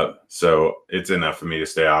 So it's enough for me to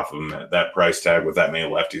stay off of him at that price tag with that many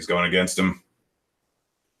lefties going against him.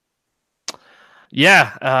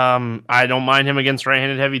 Yeah, I don't mind him against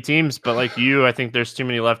right-handed heavy teams, but like you, I think there's too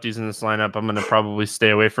many lefties in this lineup. I'm going to probably stay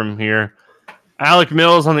away from him here. Alec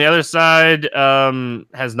Mills on the other side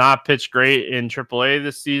has not pitched great in AAA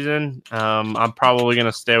this season. I'm probably going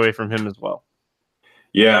to stay away from him as well.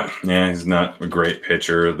 Yeah, he's not a great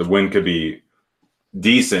pitcher. The wind could be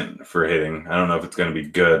decent for hitting. I don't know if it's going to be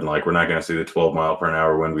good. We're not going to see the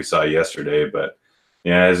 12-mile-per-hour wind we saw yesterday, but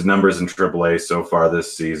yeah, his numbers in AAA so far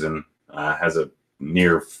this season has a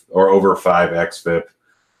near or over 5 xFIP,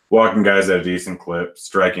 walking guys at a decent clip,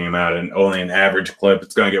 striking him out at only an average clip.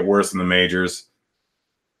 It's going to get worse in the majors.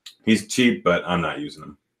 He's cheap, but I'm not using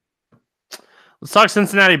him. Let's talk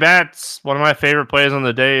Cincinnati bats. One of my favorite plays on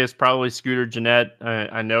the day is probably Scooter Gennett.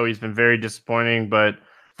 I know he's been very disappointing, but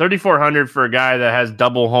 3,400 for a guy that has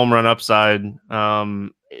double home run upside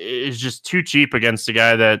is just too cheap against a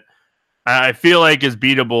guy that I feel like is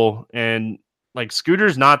beatable. And like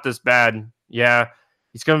Scooter's not this bad. Yeah,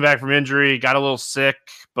 he's coming back from injury, got a little sick,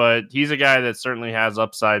 but he's a guy that certainly has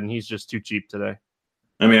upside, and he's just too cheap today.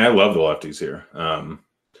 I mean, I love the lefties here.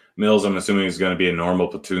 Mills, I'm assuming, is going to be a normal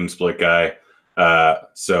platoon split guy.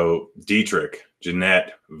 So Dietrich,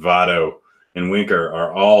 Gennett, Votto, and Winker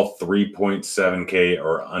are all 3.7K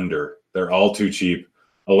or under. They're all too cheap.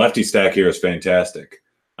 A lefty stack here is fantastic.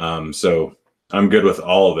 So I'm good with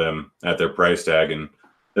all of them at their price tag, and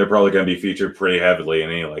they're probably going to be featured pretty heavily in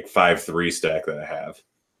any like 5-3 stack that I have.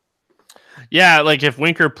 Yeah, like if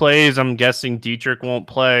Winker plays, I'm guessing Dietrich won't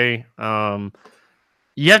play.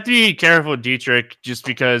 You have to be careful with Dietrich just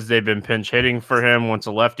because they've been pinch hitting for him once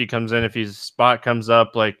a lefty comes in. If his spot comes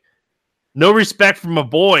up, like no respect from a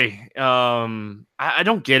boy. I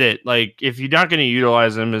don't get it. Like if you're not going to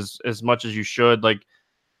utilize him as much as you should, like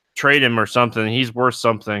trade him or something. He's worth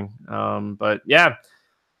something. But yeah,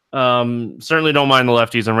 certainly don't mind the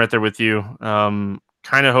lefties. I'm right there with you.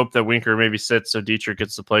 Kind of hope that Winker maybe sits so Dietrich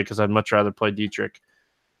gets to play because I'd much rather play Dietrich.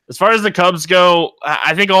 As far as the Cubs go,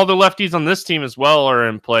 I think all the lefties on this team as well are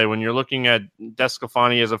in play. When you're looking at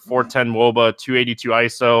Desclafani as a 410 WOBA, 282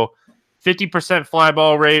 ISO, 50% fly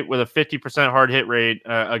ball rate with a 50% hard hit rate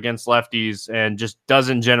against lefties, and just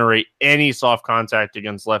doesn't generate any soft contact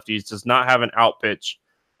against lefties, does not have an out pitch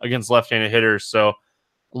against left-handed hitters. So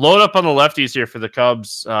load up on the lefties here for the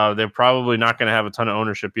Cubs. They're probably not going to have a ton of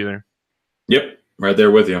ownership either. Yep. Right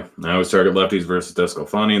there with you. I always target lefties versus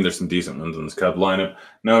Desclafani, and there's some decent ones in this Cub lineup.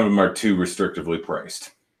 None of them are too restrictively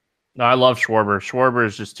priced. No, I love Schwarber. Schwarber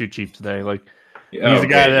is just too cheap today. Like he's a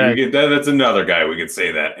guy that's another guy we could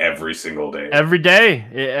say that every single day. Every day.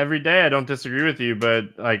 I don't disagree with you, but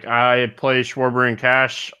like I play Schwarber in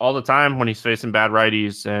cash all the time when he's facing bad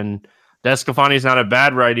righties, and Desclafani's not a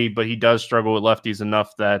bad righty, but he does struggle with lefties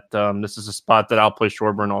enough that this is a spot that I'll play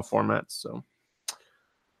Schwarber in all formats. So.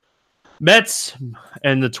 Mets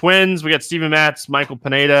and the Twins. We got Steven Matz, Michael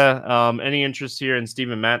Pineda. Any interest here in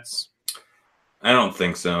Steven Matz? I don't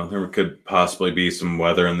think so. There could possibly be some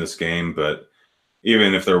weather in this game, but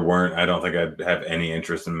even if there weren't, I don't think I'd have any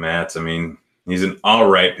interest in Matz. I mean, he's an all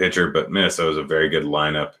right pitcher, but Minnesota's a very good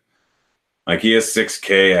lineup. Like he has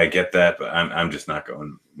 6K, I get that, but I'm just not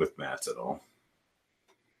going with Matz at all.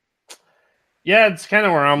 Yeah, it's kind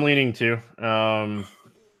of where I'm leaning to.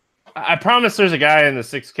 I promise there's a guy in the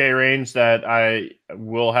 6K range that I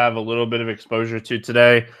will have a little bit of exposure to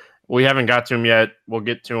today. We haven't got to him yet. We'll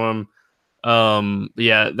get to him.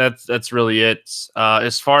 Yeah, that's really it.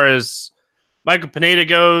 As far as Michael Pineda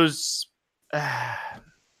goes,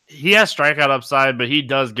 he has strikeout upside, but he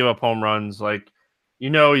does give up home runs. Like, he's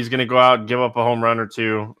going to go out and give up a home run or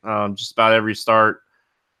two just about every start.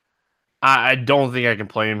 I don't think I can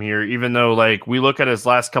play him here, even though like we look at his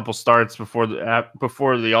last couple starts before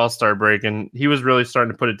the All-Star break, and he was really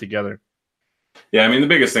starting to put it together. Yeah, I mean the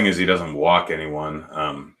biggest thing is he doesn't walk anyone.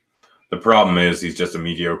 The problem is he's just a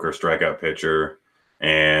mediocre strikeout pitcher,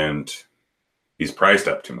 and he's priced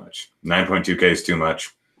up too much. 9.2K is too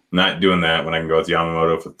much. I'm not doing that when I can go with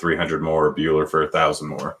Yamamoto for 300 more or Buehler for 1,000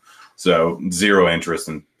 more. So zero interest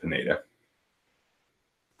in Pineda.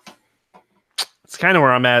 It's kind of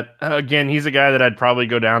where I'm at. Again, he's a guy that I'd probably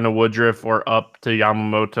go down to Woodruff or up to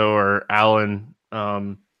Yamamoto or Allen.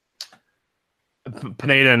 Pineda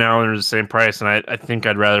and Allen are the same price, and I think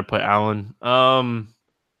I'd rather play Allen.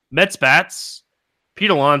 Mets bats. Pete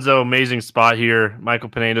Alonso, amazing spot here. Michael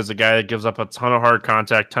Pineda is a guy that gives up a ton of hard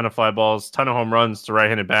contact, ton of fly balls, ton of home runs to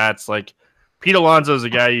right-handed bats. Like Pete Alonso is a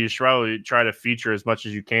guy you should probably try to feature as much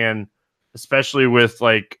as you can, especially with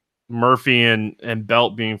like Murphy and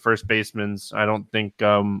Belt being first basemen. I don't think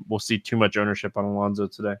we'll see too much ownership on Alonso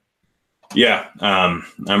today. Yeah, I'm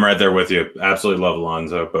right there with you. Absolutely love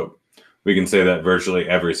Alonso, but we can say that virtually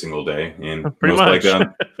every single day. And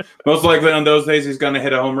most likely on those days, he's going to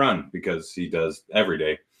hit a home run because he does every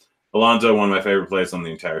day. Alonso, one of my favorite plays on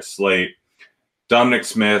the entire slate. Dominic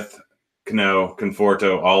Smith, Cano,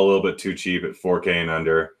 Conforto, all a little bit too cheap at 4K and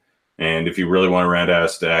under. And if you really want to round out a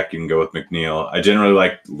stack, you can go with McNeil. I generally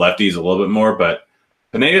like lefties a little bit more, but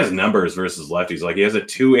Pineda's numbers versus lefties, like he has a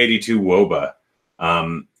 282 WOBA.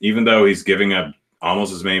 Even though he's giving up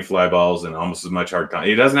almost as many fly balls and almost as much hard contact,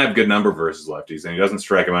 he doesn't have good number versus lefties, and he doesn't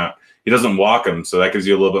strike them out. He doesn't walk them, so that gives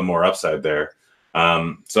you a little bit more upside there.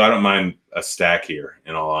 So I don't mind a stack here,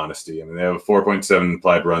 in all honesty. I mean, they have a 4.7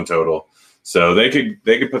 implied run total, so they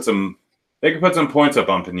could put some points up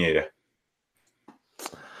on Pineda.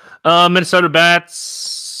 Minnesota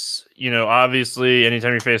bats, obviously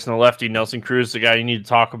anytime you're facing a lefty, Nelson Cruz, the guy you need to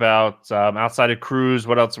talk about. Outside of Cruz,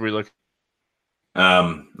 what else are we looking?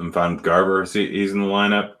 I'm fine with Garver. He's in the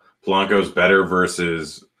lineup. Polanco's better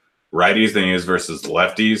versus righties than he is versus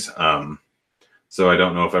lefties. So I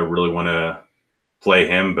don't know if I really want to play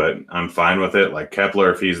him, but I'm fine with it. Like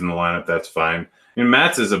Kepler, if he's in the lineup, that's fine. And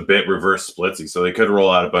Matz is a bit reverse splitsy, so they could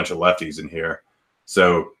roll out a bunch of lefties in here.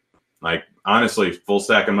 So, like, honestly, full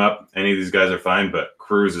stack them up. Any of these guys are fine, but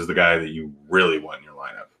Cruz is the guy that you really want in your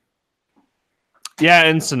lineup. Yeah,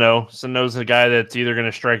 and Sano. Sano's the guy that's either going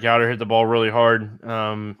to strike out or hit the ball really hard,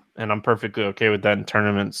 and I'm perfectly okay with that in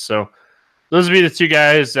tournaments. So those would be the two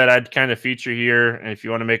guys that I'd kind of feature here. And if you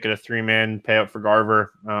want to make it a 3-man payout for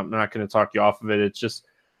Garver, I'm not going to talk you off of it. It's just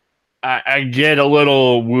I get a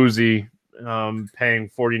little woozy paying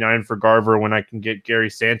 $49 for Garver when I can get Gary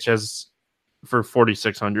Sanchez for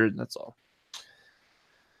 $4,600. That's all.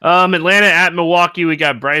 Atlanta at Milwaukee, we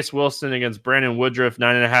got Bryce Wilson against Brandon Woodruff,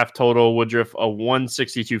 9.5 total. Woodruff a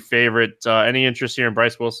 162 favorite. Any interest here in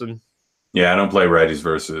Bryce Wilson? Yeah, I don't play righties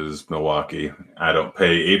versus Milwaukee. I don't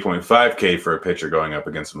pay $8.5K for a pitcher going up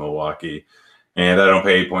against Milwaukee, and I don't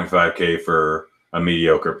pay $8.5K for a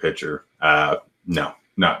mediocre pitcher. No,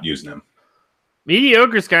 not using him.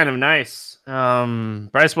 Mediocre is kind of nice.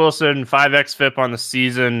 Bryce Wilson, 5x FIP on the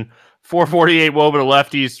season. 448 WOBA to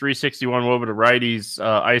lefties, 361 WOBA to righties,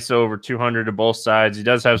 ISO over 200 to both sides. He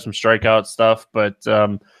does have some strikeout stuff, but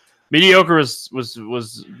mediocre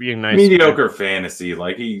was being nice. Mediocre fantasy,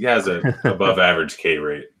 like he has a above average K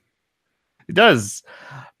rate. He does.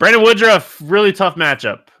 Brandon Woodruff, really tough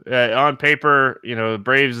matchup. On paper, the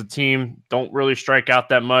Braves, the team, don't really strike out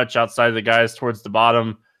that much outside of the guys towards the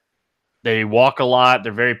bottom. They walk a lot.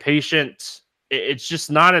 They're very patient. It's just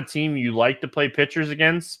not a team you like to play pitchers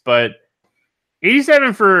against, but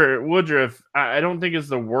 87 for Woodruff, I don't think is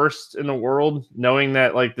the worst in the world, knowing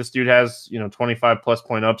that like this dude has, 25 plus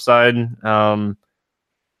point upside. Tournaments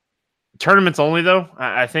only though,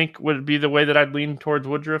 I think would be the way that I'd lean towards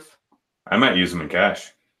Woodruff. I might use him in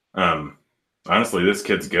cash. Honestly, this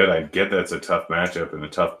kid's good. I get that it's a tough matchup and a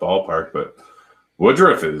tough ballpark, but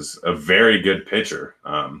Woodruff is a very good pitcher.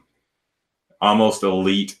 Almost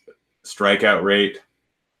elite strikeout rate,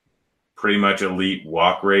 pretty much elite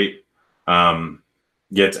walk rate,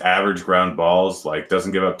 gets average ground balls, like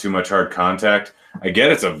doesn't give up too much hard contact. I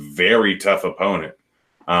get it's a very tough opponent,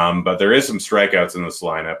 but there is some strikeouts in this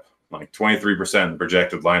lineup, like 23%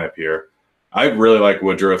 projected lineup here. I really like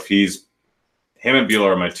Woodruff. Him and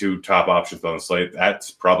Buehler are my two top options on the slate. That's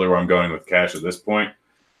probably where I'm going with cash at this point.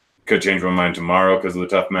 Could change my mind tomorrow because of the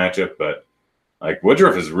tough matchup, but like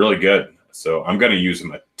Woodruff is really good. So I'm going to use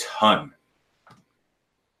him a ton.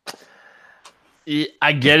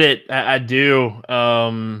 I get it. I do.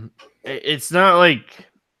 It's not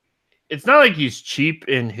like he's cheap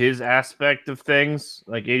in his aspect of things.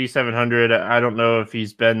 Like 8,700. I don't know if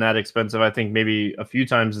he's been that expensive. I think maybe a few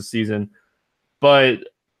times this season, but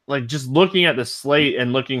like just looking at the slate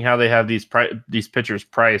and looking how they have these pitchers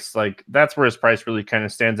priced, like that's where his price really kind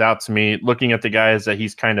of stands out to me. Looking at the guys that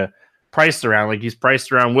he's kind of priced around, like he's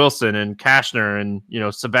priced around Wilson and Cashner and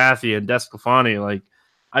Sabathia and Desclafani. Like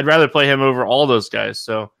I'd rather play him over all those guys.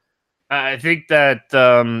 So I think that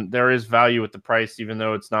there is value with the price, even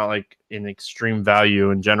though it's not like an extreme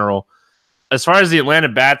value in general. As far as the Atlanta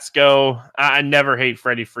bats go, I never hate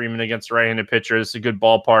Freddie Freeman against a right-handed pitcher. It's a good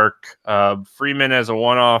ballpark. Freeman as a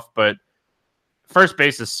one-off, but first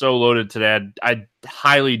base is so loaded today. I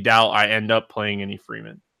highly doubt I end up playing any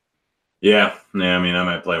Freeman. Yeah. I mean, I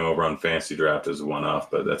might play him over on Fantasy Draft as a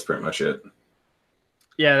one-off, but that's pretty much it.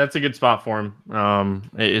 Yeah, that's a good spot for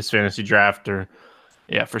him. It's Fantasy Draft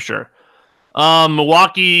for sure.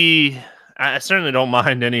 Milwaukee, I certainly don't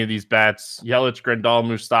mind any of these bats. Yelich, Grandal,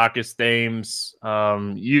 Moustakas, Thames.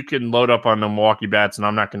 You can load up on the Milwaukee bats, and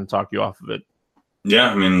I'm not going to talk you off of it.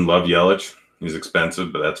 Yeah, I mean, love Yelich. He's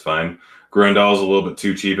expensive, but that's fine. Grandal's a little bit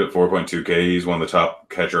too cheap at 4.2K. He's one of the top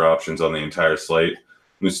catcher options on the entire slate.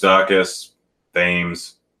 Moustakas,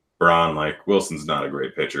 Thames, Braun, like Wilson's not a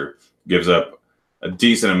great pitcher. Gives up a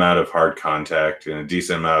decent amount of hard contact and a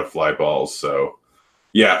decent amount of fly balls. So,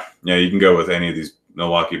 yeah, you can go with any of these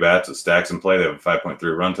Milwaukee bats. It stacks in play. They have a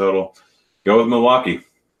 5.3 run total. Go with Milwaukee.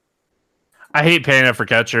 I hate paying up for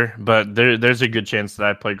catcher, but there's a good chance that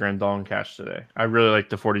I play Grandal in cash today. I really like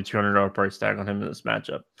the $4,200 price tag on him in this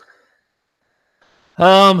matchup.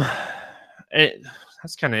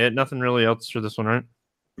 That's kind of it. Nothing really else for this one, right?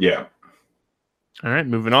 Yeah. All right,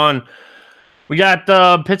 moving on. We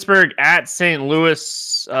got Pittsburgh at St.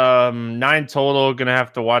 Louis, 9 total. Going to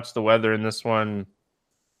have to watch the weather in this one.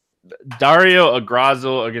 Dario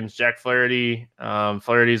Agrazzo against Jack Flaherty.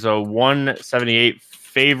 Flaherty's a 178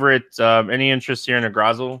 favorite. Any interest here in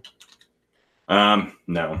Agrazzo? No,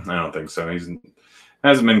 I don't think so. He's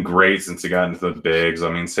hasn't been great since he got into the bigs. I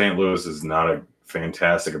mean, St. Louis is not a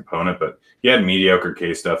fantastic opponent, but he had mediocre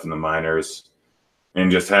K stuff in the minors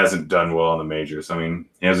and just hasn't done well in the majors. I mean,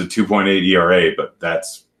 he has a 2.8 ERA, but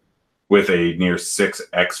that's with a near 6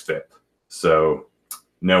 xFIP. So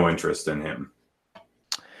no interest in him.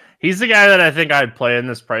 He's the guy that I think I'd play in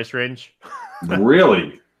this price range.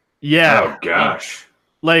 Really? Yeah. Oh, gosh.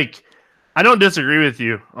 Like, I don't disagree with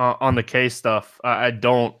you on the K stuff. I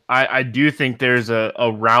don't. I do think there's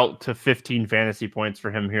a route to 15 fantasy points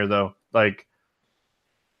for him here, though. Like,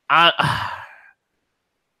 I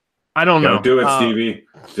don't know. Don't do it, Stevie.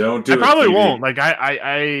 Don't do it. I probably Stevie. won't. Like,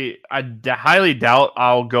 I highly doubt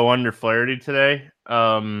I'll go under Flaherty today.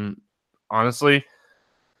 Honestly,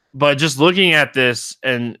 but just looking at this,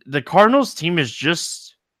 and the Cardinals team is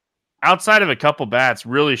just outside of a couple bats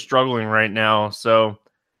really struggling right now. So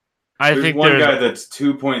I think one guy that's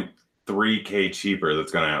 2.3K cheaper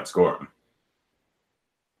that's going to outscore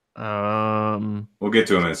him. We'll get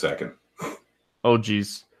to him in a second. Oh,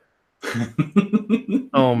 geez.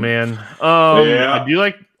 Oh, man. Yeah.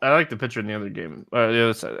 I like the pitcher in the other game. The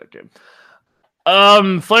other side of that game.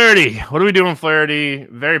 Flaherty. What are we doing, Flaherty?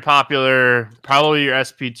 Very popular. Probably your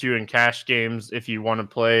SP2 and cash games if you want to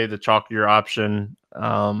play the chalkier option.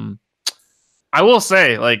 I will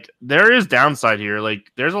say, like, there is downside here. Like,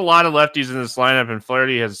 there's a lot of lefties in this lineup, and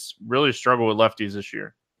Flaherty has really struggled with lefties this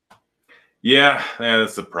year. Yeah,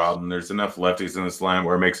 that's the problem. There's enough lefties in this line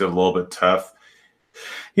where it makes it a little bit tough.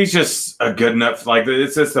 He's just a good enough, like,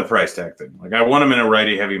 it's just the price tag thing. Like, I want him in a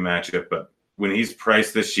righty-heavy matchup, but when he's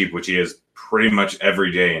priced this cheap, which he is pretty much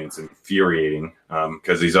every day, and it's infuriating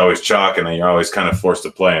because he's always chalk, and then you're always kind of forced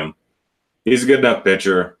to play him. He's a good enough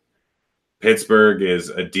pitcher. Pittsburgh is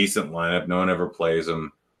a decent lineup. No one ever plays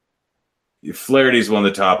him. Flaherty's one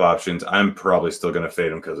of the top options. I'm probably still going to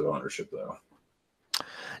fade him because of ownership, though.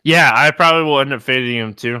 Yeah, I probably will end up fading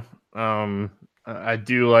him, too. I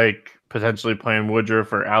do like potentially playing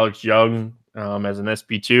Woodruff or Alex Young as an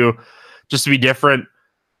SP2 just to be different.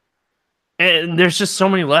 And there's just so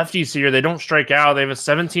many lefties here. They don't strike out. They have a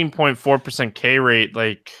 17.4% K rate.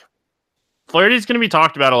 Like, Flaherty's going to be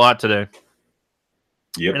talked about a lot today.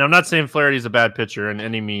 Yep. And I'm not saying Flaherty's a bad pitcher in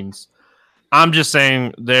any means. I'm just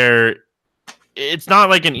saying it's not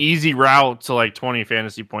like an easy route to like 20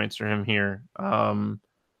 fantasy points for him here.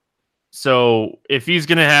 So if he's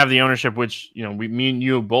going to have the ownership, which, me and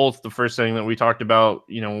you both, the first thing that we talked about,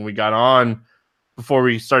 when we got on before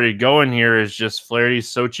we started going here is just Flaherty's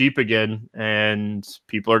so cheap again and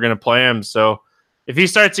people are going to play him. So if he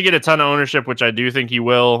starts to get a ton of ownership, which I do think he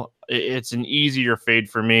will, it's an easier fade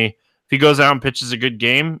for me. If he goes out and pitches a good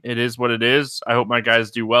game, it is what it is. I hope my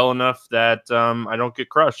guys do well enough that I don't get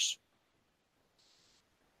crushed.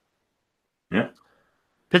 Yeah.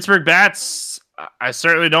 Pittsburgh bats, I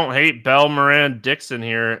certainly don't hate Bell, Moran, Dixon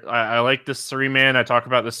here. I like this 3-man. I talk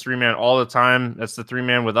about this 3-man all the time. That's the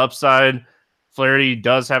 3-man with upside. Flaherty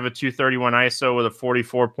does have a 231 ISO with a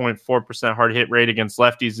 44.4% hard hit rate against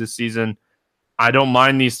lefties this season. I don't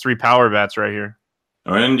mind these 3 power bats right here.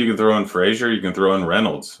 And you can throw in Frazier. You can throw in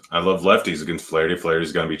Reynolds. I love lefties against Flaherty.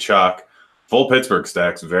 Flaherty's going to be chalk. Full Pittsburgh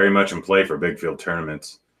stacks very much in play for big field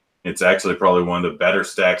tournaments. It's actually probably one of the better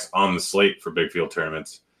stacks on the slate for big field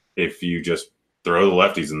tournaments. If you just throw the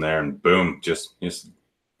lefties in there and boom, just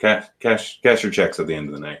cash your checks at the end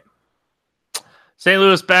of the night. St.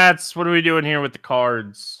 Louis bats, what are we doing here with the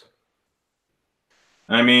Cards?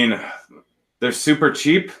 I mean, they're super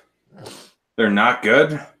cheap. They're not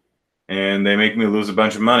good. And they make me lose a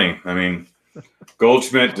bunch of money. I mean,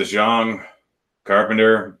 Goldschmidt, DeJong,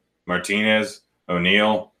 Carpenter, Martinez,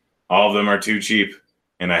 O'Neill, all of them are too cheap.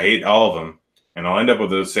 And I hate all of them. And I'll end up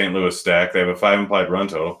with a St. Louis stack. They have a 5 implied run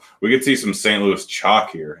total. We could see some St. Louis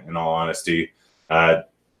chalk here, in all honesty.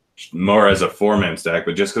 More as a 4-man stack,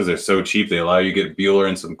 but just because they're so cheap, they allow you to get Buehler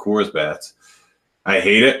and some Coors bats. I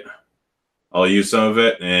hate it. I'll use some of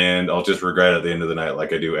it, and I'll just regret it at the end of the night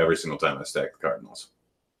like I do every single time I stack the Cardinals.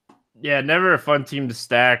 Yeah, never a fun team to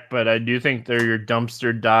stack, but I do think they're your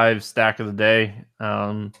dumpster dive stack of the day.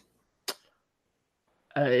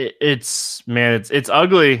 It's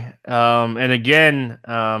ugly. And again,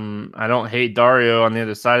 I don't hate Dario on the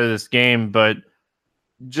other side of this game, but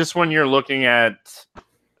just when you're looking at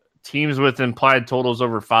teams with implied totals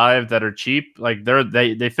over 5 that are cheap, like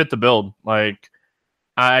they fit the build. Like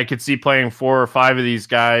I could see playing 4 or 5 of these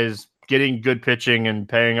guys, getting good pitching and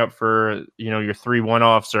paying up for, your 3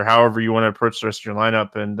 one-offs or however you want to approach the rest of your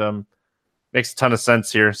lineup. And makes a ton of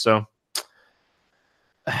sense here. So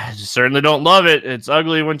I just certainly don't love it. It's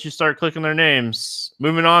ugly once you start clicking their names.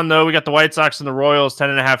 Moving on, though, we got the White Sox and the Royals,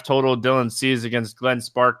 10.5 total. Dylan Cease against Glenn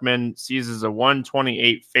Sparkman. Cease is a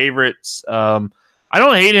 128 favorites. I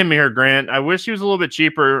don't hate him here, Grant. I wish he was a little bit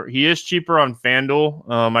cheaper. He is cheaper on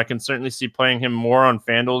FanDuel. I can certainly see playing him more on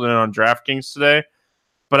FanDuel than on DraftKings today.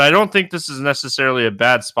 But I don't think this is necessarily a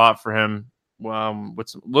bad spot for him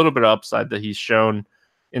with a little bit of upside that he's shown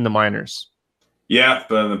in the minors. Yeah,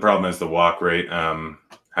 but the problem is the walk rate.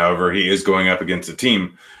 However, he is going up against a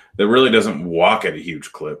team that really doesn't walk at a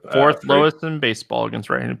huge clip. Fourth lowest in baseball against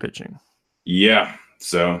right-handed pitching. Yeah,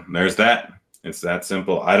 so there's that. It's that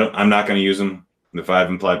simple. I'm not going to use him. The 5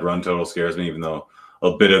 implied run total scares me, even though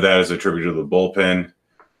a bit of that is attributed to the bullpen.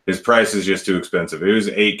 His price is just too expensive. If it was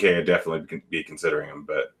 $8K, I'd definitely be considering him.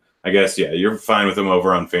 But I guess, yeah, you're fine with him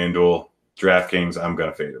over on FanDuel. DraftKings, I'm going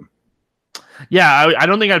to fade him. Yeah, I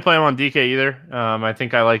don't think I'd play him on DK either. I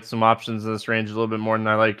think I like some options in this range a little bit more than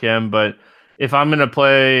I like him. But if I'm going to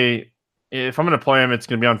play him, it's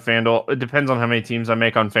going to be on FanDuel. It depends on how many teams I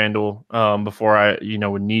make on FanDuel before I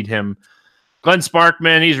would need him. Glenn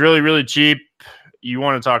Sparkman, he's really, really cheap. You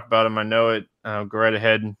want to talk about him, I know it. Go right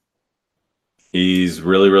ahead. He's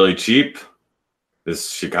really, really cheap.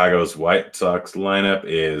 This Chicago's White Sox lineup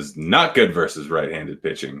is not good versus right-handed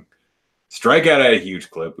pitching. Strikeout at a huge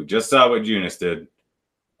clip. We just saw what Junis did.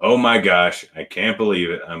 Oh my gosh, I can't believe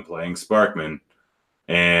it. I'm playing Sparkman.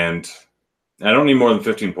 And I don't need more than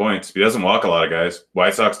 15 points. He doesn't walk a lot of guys.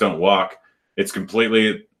 White Sox don't walk. It's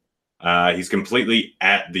completely he's completely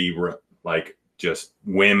at the just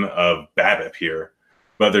whim of BABIP here.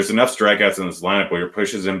 But there's enough strikeouts in this lineup where it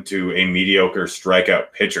pushes him to a mediocre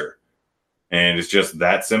strikeout pitcher. And it's just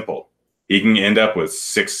that simple. He can end up with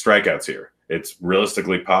 6 strikeouts here. It's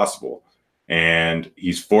realistically possible. And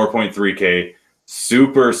he's 4.3K,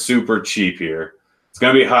 super, super cheap here. It's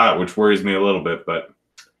going to be hot, which worries me a little bit. But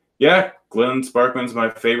yeah, Glenn Sparkman's my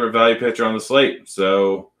favorite value pitcher on the slate.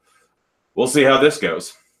 So we'll see how this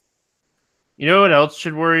goes. You know what else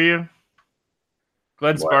should worry you?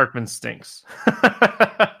 Glenn Sparkman stinks.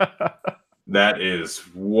 That is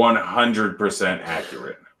 100%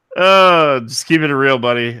 accurate. Just keep it real,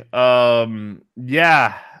 buddy.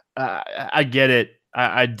 Yeah, I get it.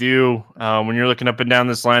 I do. When you're looking up and down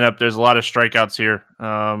this lineup, there's a lot of strikeouts here.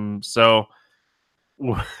 So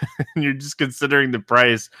you're just considering the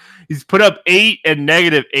price. He's put up 8 and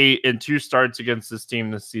 -8 in 2 starts against this team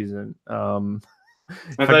this season. I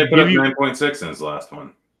thought he put up 9.6 in his last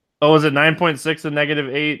one. Oh, was it 9.6 and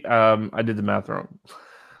 -8? I did the math wrong.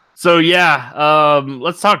 So, yeah,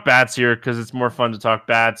 let's talk bats here because it's more fun to talk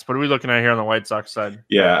bats. What are we looking at here on the White Sox side?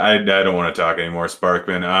 Yeah, I don't want to talk anymore.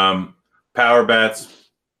 Sparkman. Power bats.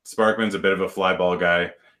 Sparkman's a bit of a fly ball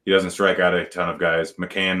guy. He doesn't strike out a ton of guys.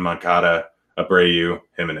 McCann, Moncada, Abreu,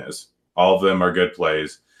 Jimenez. All of them are good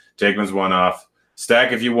plays. Takeman's one off.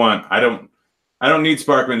 Stack if you want. I don't need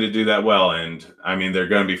Sparkman to do that well. And, I mean, they're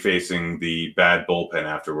going to be facing the bad bullpen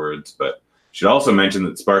afterwards. But should also mention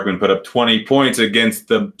that Sparkman put up 20 points against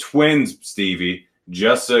the Twins, Stevie,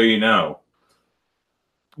 just so you know.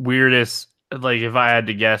 Weirdest. Like, if I had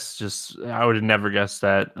to guess, I would have never guessed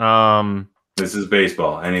that. This is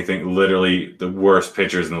baseball. Anything, literally the worst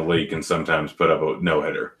pitchers in the league can sometimes put up a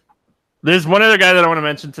no-hitter. There's one other guy that I want to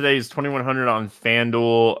mention today. He's 2,100 on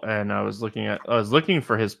FanDuel, and I was looking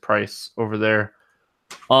for his price over there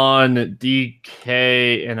on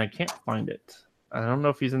DK, and I can't find it. I don't know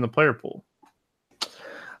if he's in the player pool.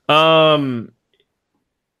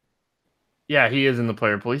 Yeah, he is in the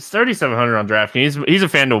player pool. He's 3,700 on DraftKings. He's a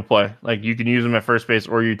FanDuel play. Like, you can use him at first base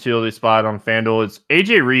or utility spot on FanDuel. It's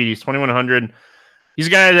AJ Reed. He's 2,100. He's a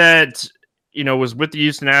guy that, was with the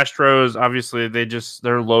Houston Astros. Obviously,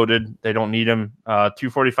 they're loaded. They don't need him.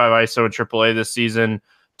 245 ISO in AAA this season.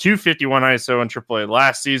 251 ISO in AAA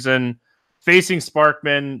last season. Facing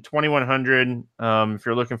Sparkman, 2,100. If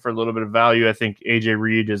you're looking for a little bit of value, I think AJ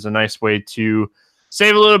Reed is a nice way to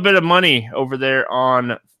save a little bit of money over there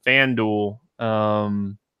on FanDuel.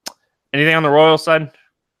 Anything on the Royal side?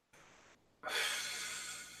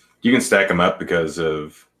 You can stack them up because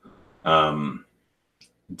of Dylon.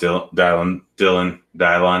 I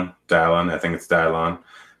think it's Dylon.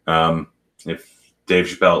 If Dave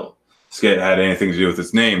Chappelle skit had anything to do with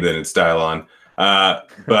his name, then it's Dylon.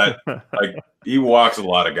 But he walks a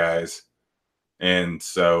lot of guys, and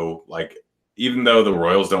so even though the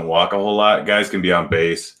Royals don't walk a whole lot, guys can be on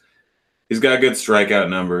base. He's got good strikeout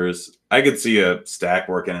numbers. I could see a stack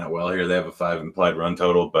working out well here. They have a 5 implied run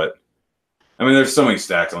total, but I mean, there's so many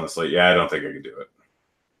stacks on the slate. Yeah, I don't think I could do it.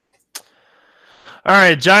 All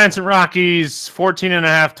right, Giants and Rockies,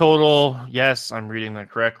 14.5 total. Yes, I'm reading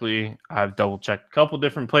that correctly. I've double-checked a couple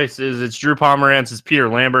different places. It's Drew Pomeranz, it's Peter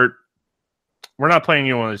Lambert. We're not playing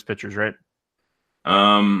either one of these pitchers, right?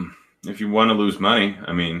 If you want to lose money,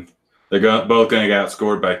 I mean, they're both going to get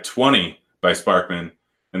outscored by 20 by Sparkman,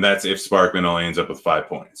 and that's if Sparkman only ends up with 5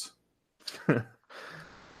 points.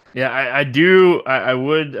 Yeah, I do. I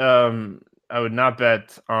would not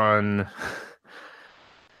bet on.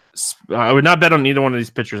 I would not bet on either one of these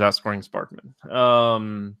pitchers outscoring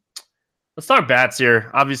Sparkman. Let's talk bats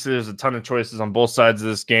here. Obviously, there's a ton of choices on both sides of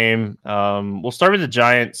this game. We'll start with the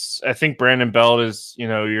Giants. I think Brandon Belt is,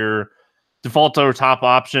 your default or top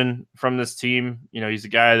option from this team. He's a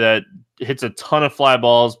guy that hits a ton of fly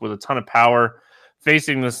balls with a ton of power,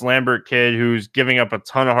 facing this Lambert kid who's giving up a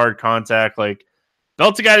ton of hard contact. Like,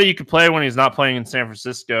 Belt's a guy that you could play when he's not playing in San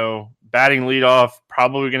Francisco. Batting leadoff,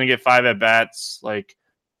 probably going to get 5 at bats. Like,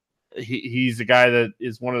 he's a guy that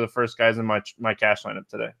is one of the first guys in my cash lineup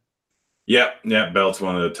today. Yeah, Belt's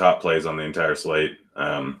one of the top plays on the entire slate.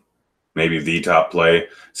 Maybe the top play.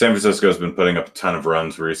 San Francisco's been putting up a ton of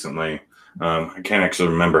runs recently. I can't actually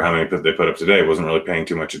remember how many they put up today. Wasn't really paying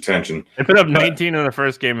too much attention. They put up 19 in the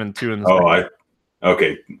first game and 2 in the second.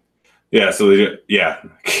 Okay. Yeah, so they did,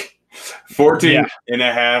 14 and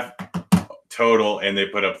a half total, and they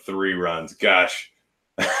put up 3 runs. Gosh.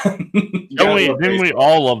 Didn't we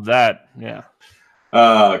all love that? Yeah.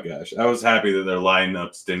 Oh, gosh. I was happy that their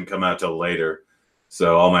lineups didn't come out till later.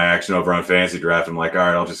 So all my action over on Fantasy Draft, I'm like, all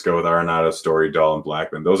right, I'll just go with Arenado, Story, Dahl, and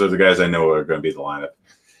Blackman. Those are the guys I know are going to be the lineup.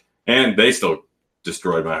 And they still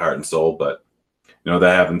destroyed my heart and soul, but, that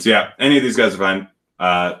happens. Yeah, any of these guys are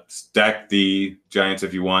fine. Stack the Giants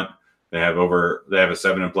if you want. They have a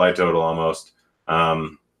 7 implied total almost.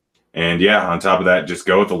 And on top of that, just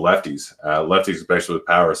go with the lefties. Lefties, especially with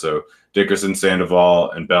power. So Dickerson,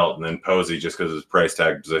 Sandoval, and Belt, and then Posey just because of his price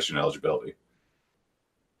tag position eligibility.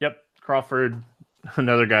 Yep. Crawford,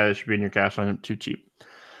 another guy that should be in your cash lineup, too cheap.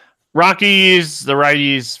 Rockies, the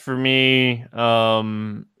righties for me,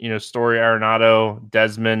 Story, Arenado,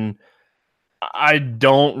 Desmond. I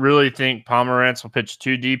don't really think Pomeranz will pitch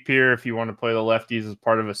too deep here if you want to play the lefties as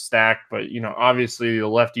part of a stack. But, obviously the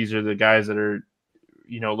lefties are the guys that are,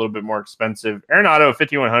 a little bit more expensive. Arenado,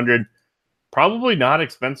 5,100, probably not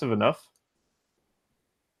expensive enough.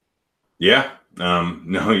 Yeah. No,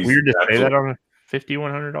 he's weird to say that on a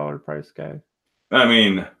 $5,100 price guy. I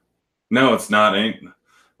mean, no, it's not.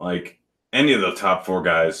 Like any of the top 4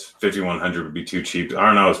 guys, 5,100 would be too cheap.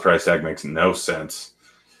 Arenado's price tag makes no sense.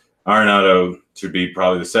 Arenado should be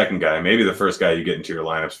probably the second guy, maybe the first guy you get into your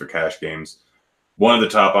lineups for cash games. One of the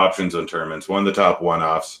top options on tournaments, one of the top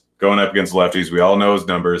one-offs. Going up against lefties, we all know his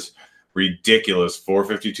numbers. Ridiculous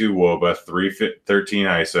 452 WOBA, 313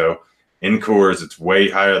 ISO. In Coors, it's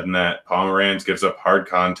way higher than that. Pomeranz gives up hard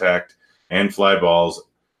contact and fly balls.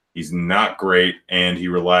 He's not great, and he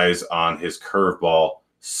relies on his curveball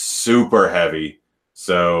super heavy.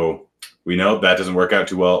 So we know that doesn't work out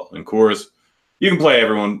too well in Coors. You can play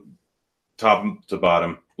everyone top to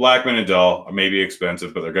bottom. Blackman and Dahl are maybe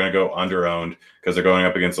expensive, but they're going to go under-owned because they're going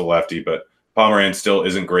up against a lefty. But Pomeranz still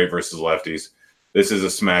isn't great versus lefties. This is a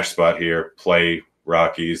smash spot here. Play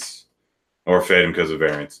Rockies or fade him because of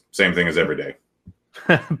variance. Same thing as every day.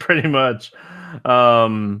 Pretty much.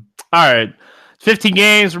 All right. 15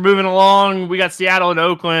 games. We're moving along. We got Seattle and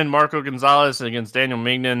Oakland. Marco Gonzalez against Daniel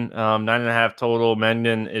Mignon. 9.5 total.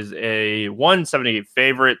 Mignon is a 178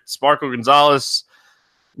 favorite. Marco Gonzalez,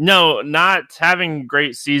 no, not having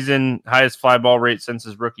great season. Highest fly ball rate since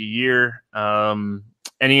his rookie year.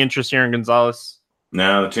 Any interest here in Gonzalez?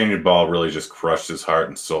 No, the change of ball really just crushed his heart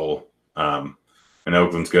and soul. And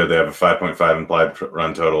Oakland's good. They have a 5.5 implied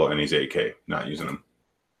run total, and he's 8K. Not using him.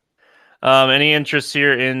 Any interest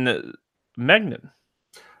here in Mignon?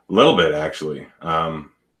 A little bit, actually.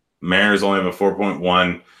 Mariners only have a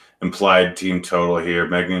 4.1 implied team total here.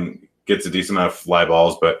 Mignon gets a decent amount of fly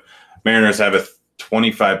balls, but Mariners have a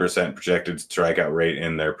 25% projected strikeout rate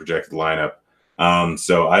in their projected lineup.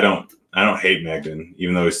 So I don't hate Mignon,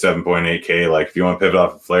 even though he's 7.8K. Like, if you want to pivot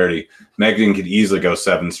off of Flaherty, Mignon could easily go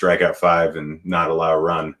 7, strike out 5, and not allow a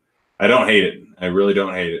run. I don't hate it. I really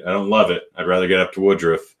don't hate it. I don't love it. I'd rather get up to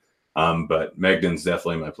Woodruff. But Mignon's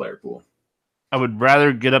definitely my player pool. I would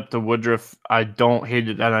rather get up to Woodruff. I don't hate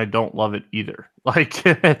it, and I don't love it either. Like,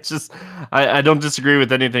 it's just, I don't disagree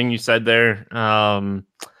with anything you said there.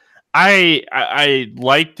 I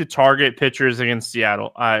like to target pitchers against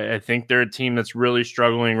Seattle. I think they're a team that's really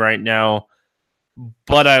struggling right now,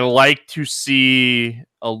 but I like to see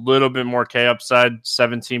a little bit more K upside.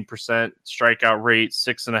 17% strikeout rate,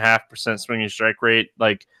 6.5% swinging strike rate.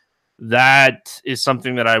 Like, that is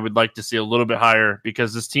something that I would like to see a little bit higher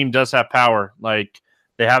because this team does have power. Like,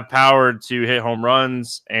 they have power to hit home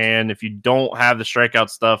runs, and if you don't have the strikeout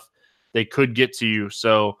stuff, they could get to you.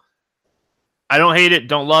 So I don't hate it,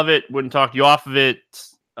 don't love it, wouldn't talk you off of it.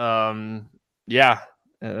 Yeah,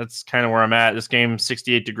 that's kind of where I'm at. This game,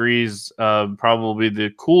 68 degrees, probably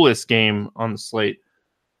the coolest game on the slate.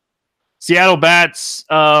 Seattle bats,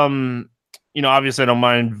 obviously I don't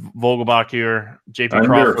mind Vogelbach here. JP Under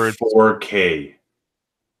Crawford. 4K.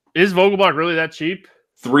 Is Vogelbach really that cheap?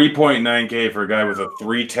 3.9K for a guy with a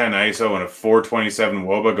 310 ISO and a 427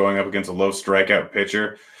 WOBA going up against a low strikeout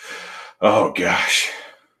pitcher. Oh, gosh.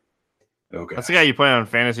 That's the guy you play on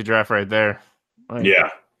fantasy draft right there. Like, yeah.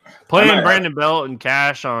 Playing Brandon Belt and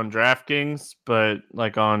cash on DraftKings, but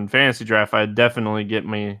like on fantasy draft, I'd definitely get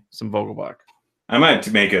me some Vogelbach. I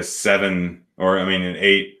might make an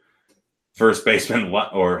 8 first baseman,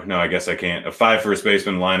 or no, I guess I can't. A 5 first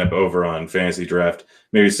baseman lineup over on fantasy draft.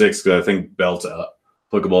 Maybe 6, because I think Belt's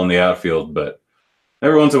applicable in the outfield. But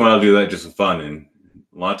every once in a while, I'll do that just for fun. And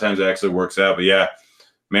a lot of times it actually works out. But yeah,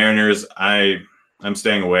 Mariners, I'm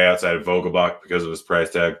staying away outside of Vogelbach because of his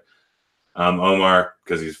price tag. Omar,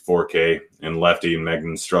 because he's 4K, and lefty, and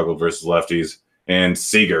Megden struggled versus lefties. And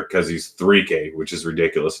Seager, because he's 3K, which is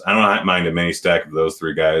ridiculous. I don't mind a mini stack of those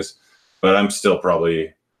 3 guys, but I'm still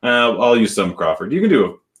probably I'll use some Crawford. You can do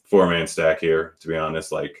a 4-man stack here, to be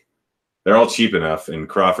honest. Like, they're all cheap enough, and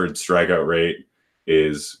Crawford's strikeout rate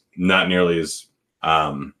is not nearly as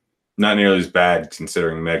bad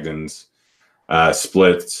considering Megden's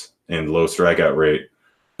splits and low strikeout rate.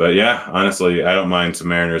 But yeah, honestly, I don't mind some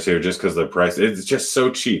Mariners here just because the price it's just so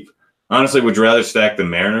cheap. Honestly, would you rather stack the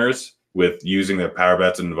Mariners with using their power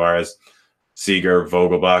bats in Narvaez, Seager,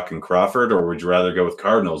 Vogelbach, and Crawford, or would you rather go with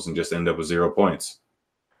Cardinals and just end up with 0 points?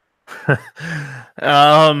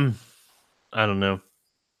 I don't know.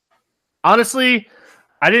 Honestly,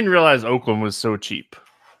 I didn't realize Oakland was so cheap.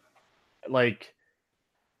 Like,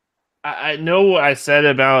 I know what I said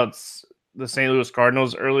about the St. Louis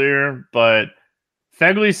Cardinals earlier, but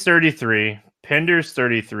Fegley's 33, Pender's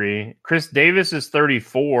 33, Chris Davis is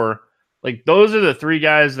 34. Like, those are the 3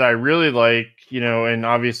 guys that I really like, and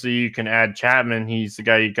obviously you can add Chapman. He's the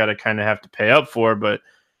guy you got to kind of have to pay up for, but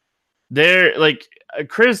they're like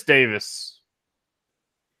Chris Davis.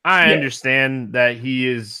 I understand that he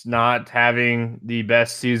is not having the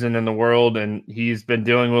best season in the world, and he's been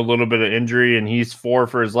dealing with a little bit of injury, and he's 4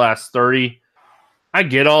 for his last 30. I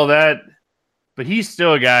get all that, but he's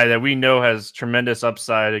still a guy that we know has tremendous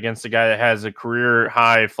upside against a guy that has a career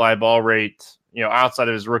high fly ball rate, outside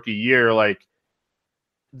of his rookie year. Like,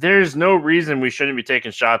 there's no reason we shouldn't be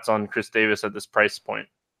taking shots on Chris Davis at this price point.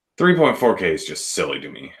 3.4K is just silly to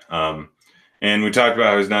me. And we talked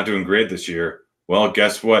about how he's not doing great this year. Well,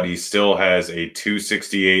 guess what? He still has a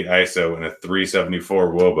 268 ISO and a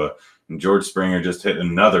 374 WOBA. And George Springer just hit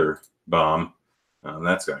another bomb.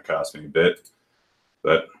 That's going to cost me a bit.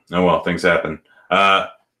 But, oh well, things happen.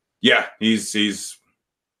 Yeah, he's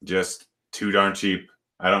just too darn cheap.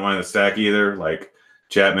 I don't mind the stack either. Like,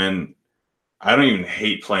 Chapman, I don't even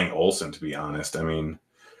hate playing Olsen, to be honest. I mean,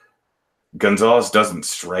 Gonzalez doesn't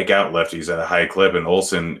strike out lefties at a high clip, and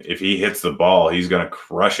Olsen, if he hits the ball, he's going to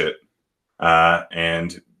crush it.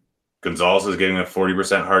 And Gonzalez is getting a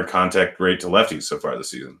 40% hard contact rate to lefties so far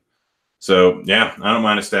this season. So, yeah, I don't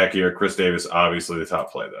mind a stack here. Chris Davis, obviously the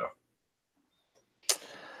top play, though.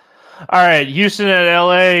 All right, Houston at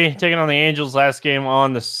LA, taking on the Angels last game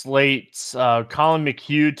on the slate. Colin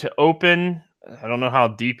McHugh to open. I don't know how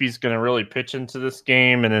deep he's going to really pitch into this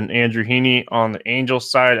game. And then Andrew Heaney on the Angels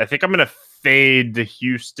side. I think I'm going to fade the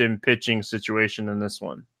Houston pitching situation in this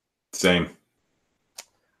one. Same. I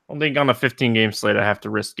don't think on a 15-game slate I have to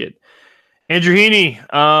risk it. Andrew Heaney,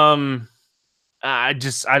 I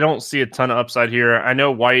don't see a ton of upside here. I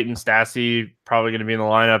know White and Stassi probably going to be in the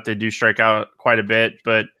lineup. They do strike out quite a bit,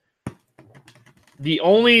 but the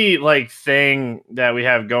only thing that we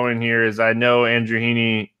have going here is I know Andrew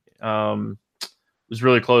Heaney was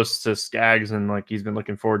really close to Skaggs, and he's been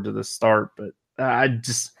looking forward to the start. But I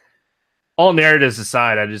just, all narratives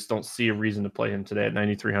aside, I just don't see a reason to play him today at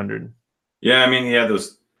 9,300. Yeah, I mean, he had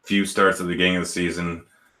those few starts at the beginning of the season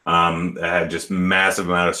that had just massive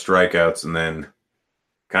amount of strikeouts, and then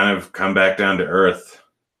kind of come back down to earth,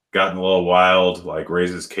 gotten a little wild,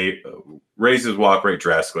 raised his walk rate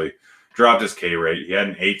drastically, dropped his K rate. He had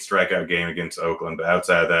an 8 strikeout game against Oakland, but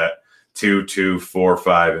outside of that, 2, 2, 4,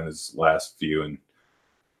 5 in his last few. And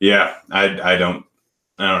yeah, I don't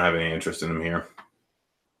have any interest in him here.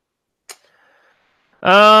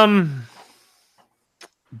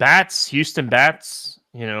 Bats, Houston Bats.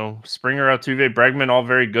 Springer, Altuve, Bregman, all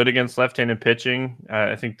very good against left-handed pitching.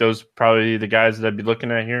 I think those probably the guys that I'd be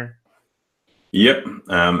looking at here. Yep,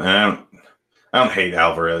 and I don't hate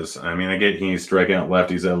Alvarez. I mean, I get he's striking out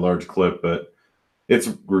lefties at a large clip, but it's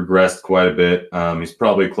regressed quite a bit. He's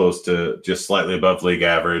probably close to just slightly above league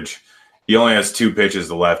average. He only has 2 pitches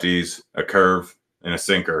to lefties, a curve and a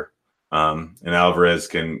sinker, and Alvarez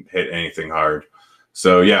can hit anything hard.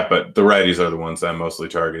 So yeah, but the righties are the ones I'm mostly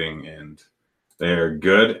targeting, and they are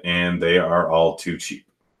good, and they are all too cheap.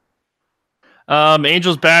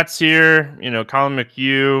 Angels bats here. Colin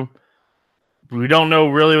McHugh. We don't know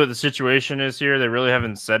really what the situation is here. They really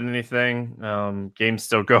haven't said anything. Game's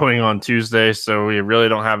still going on Tuesday, so we really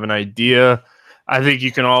don't have an idea. I think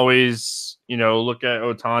you can always, look at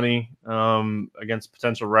Ohtani against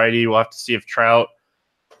potential righty. We'll have to see if Trout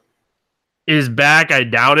is back. I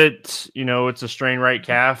doubt it. It's a strained right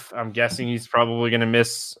calf. I'm guessing he's probably going to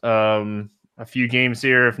miss a few games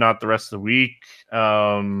here, if not the rest of the week.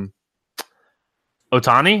 Ohtani,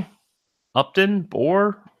 Upton,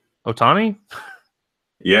 Bohr. Ohtani?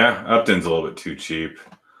 Yeah, Upton's a little bit too cheap.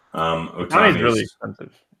 Ohtani's really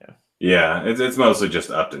expensive. Yeah, it's mostly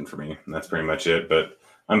just Upton for me. And that's pretty much it. But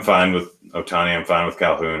I'm fine with Ohtani. I'm fine with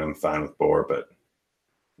Calhoun. I'm fine with Bohr, but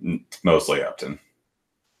mostly Upton.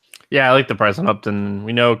 Yeah, I like the price on Upton.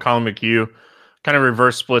 We know Colin McHugh, kind of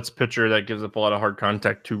reverse splits pitcher that gives up a lot of hard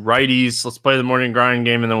contact to righties. Let's play the morning grind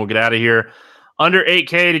game, and then we'll get out of here. Under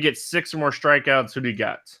 8K to get 6 or more strikeouts. Who do you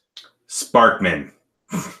got? Sparkman.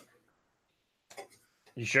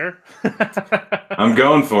 You sure? I'm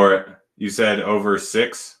going for it. You said over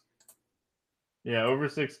 6? Yeah, over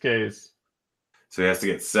 6Ks. So he has to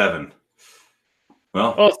get 7.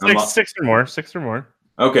 Well, six or more. 6 or more.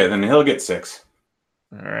 Okay, then he'll get 6.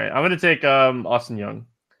 All right. I'm going to take Austin Young.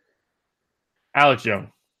 Alex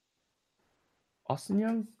Young. Austin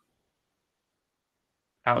Young?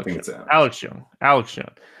 Alex Young.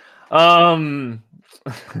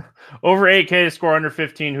 Over 8K to score under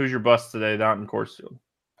 15. Who's your bust today? Not in Coors Field.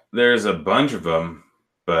 There's a bunch of them,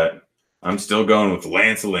 but I'm still going with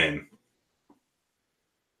Lance Lynn.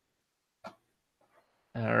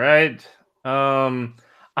 All right. I'm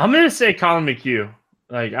going to say Colin McHugh.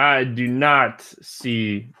 I do not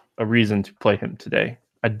see a reason to play him today.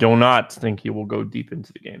 I do not think he will go deep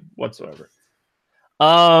into the game whatsoever.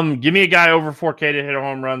 Give me a guy over 4K to hit a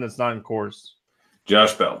home run that's not in Coors.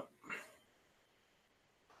 Josh Bell.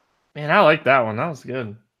 Man, I like that one. That was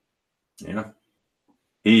good. Yeah.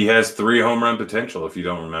 He has 3 home run potential, if you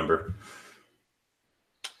don't remember.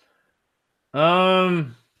 I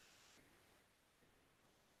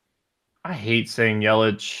hate saying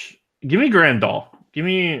Yelich. Give me Grandal.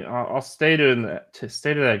 I'll stay to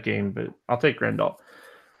that game, but I'll take Grandal.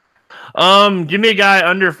 Give me a guy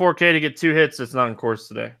under 4K to get 2 hits that's not in Coors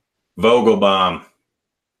today. Vogelbaum.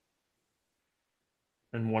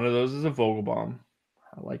 And one of those is a Vogelbaum.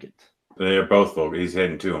 I like it. They are both Vogel. He's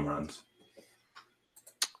hitting 2 home runs.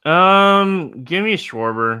 Give me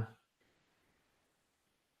Schwarber.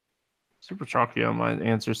 Super chalky on my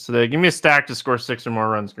answers today. Give me a stack to score 6 or more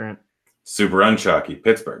runs, Grant. Super unchalky.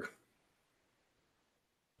 Pittsburgh.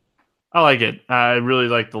 I like it. I really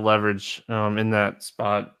like the leverage in that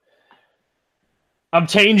spot. I'm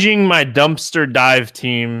changing my dumpster dive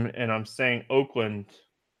team, and I'm saying Oakland.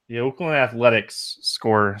 The Oakland Athletics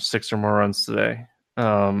score 6 or more runs today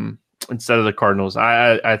instead of the Cardinals.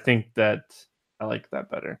 I think that I like that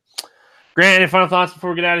better. Grant, any final thoughts before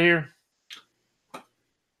we get out of here?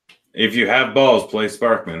 If you have balls, play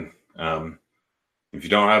Sparkman. If you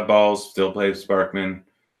don't have balls, still play Sparkman.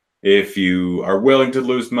 If you are willing to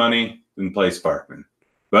lose money, then play Sparkman.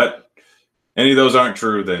 But any of those aren't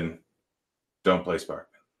true, then don't play Sparkman.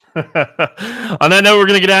 On that note, we're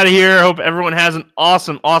going to get out of here. I hope everyone has an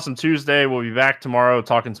awesome, awesome Tuesday. We'll be back tomorrow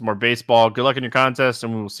talking some more baseball. Good luck in your contest,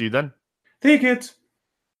 and we will see you then. See you, kids.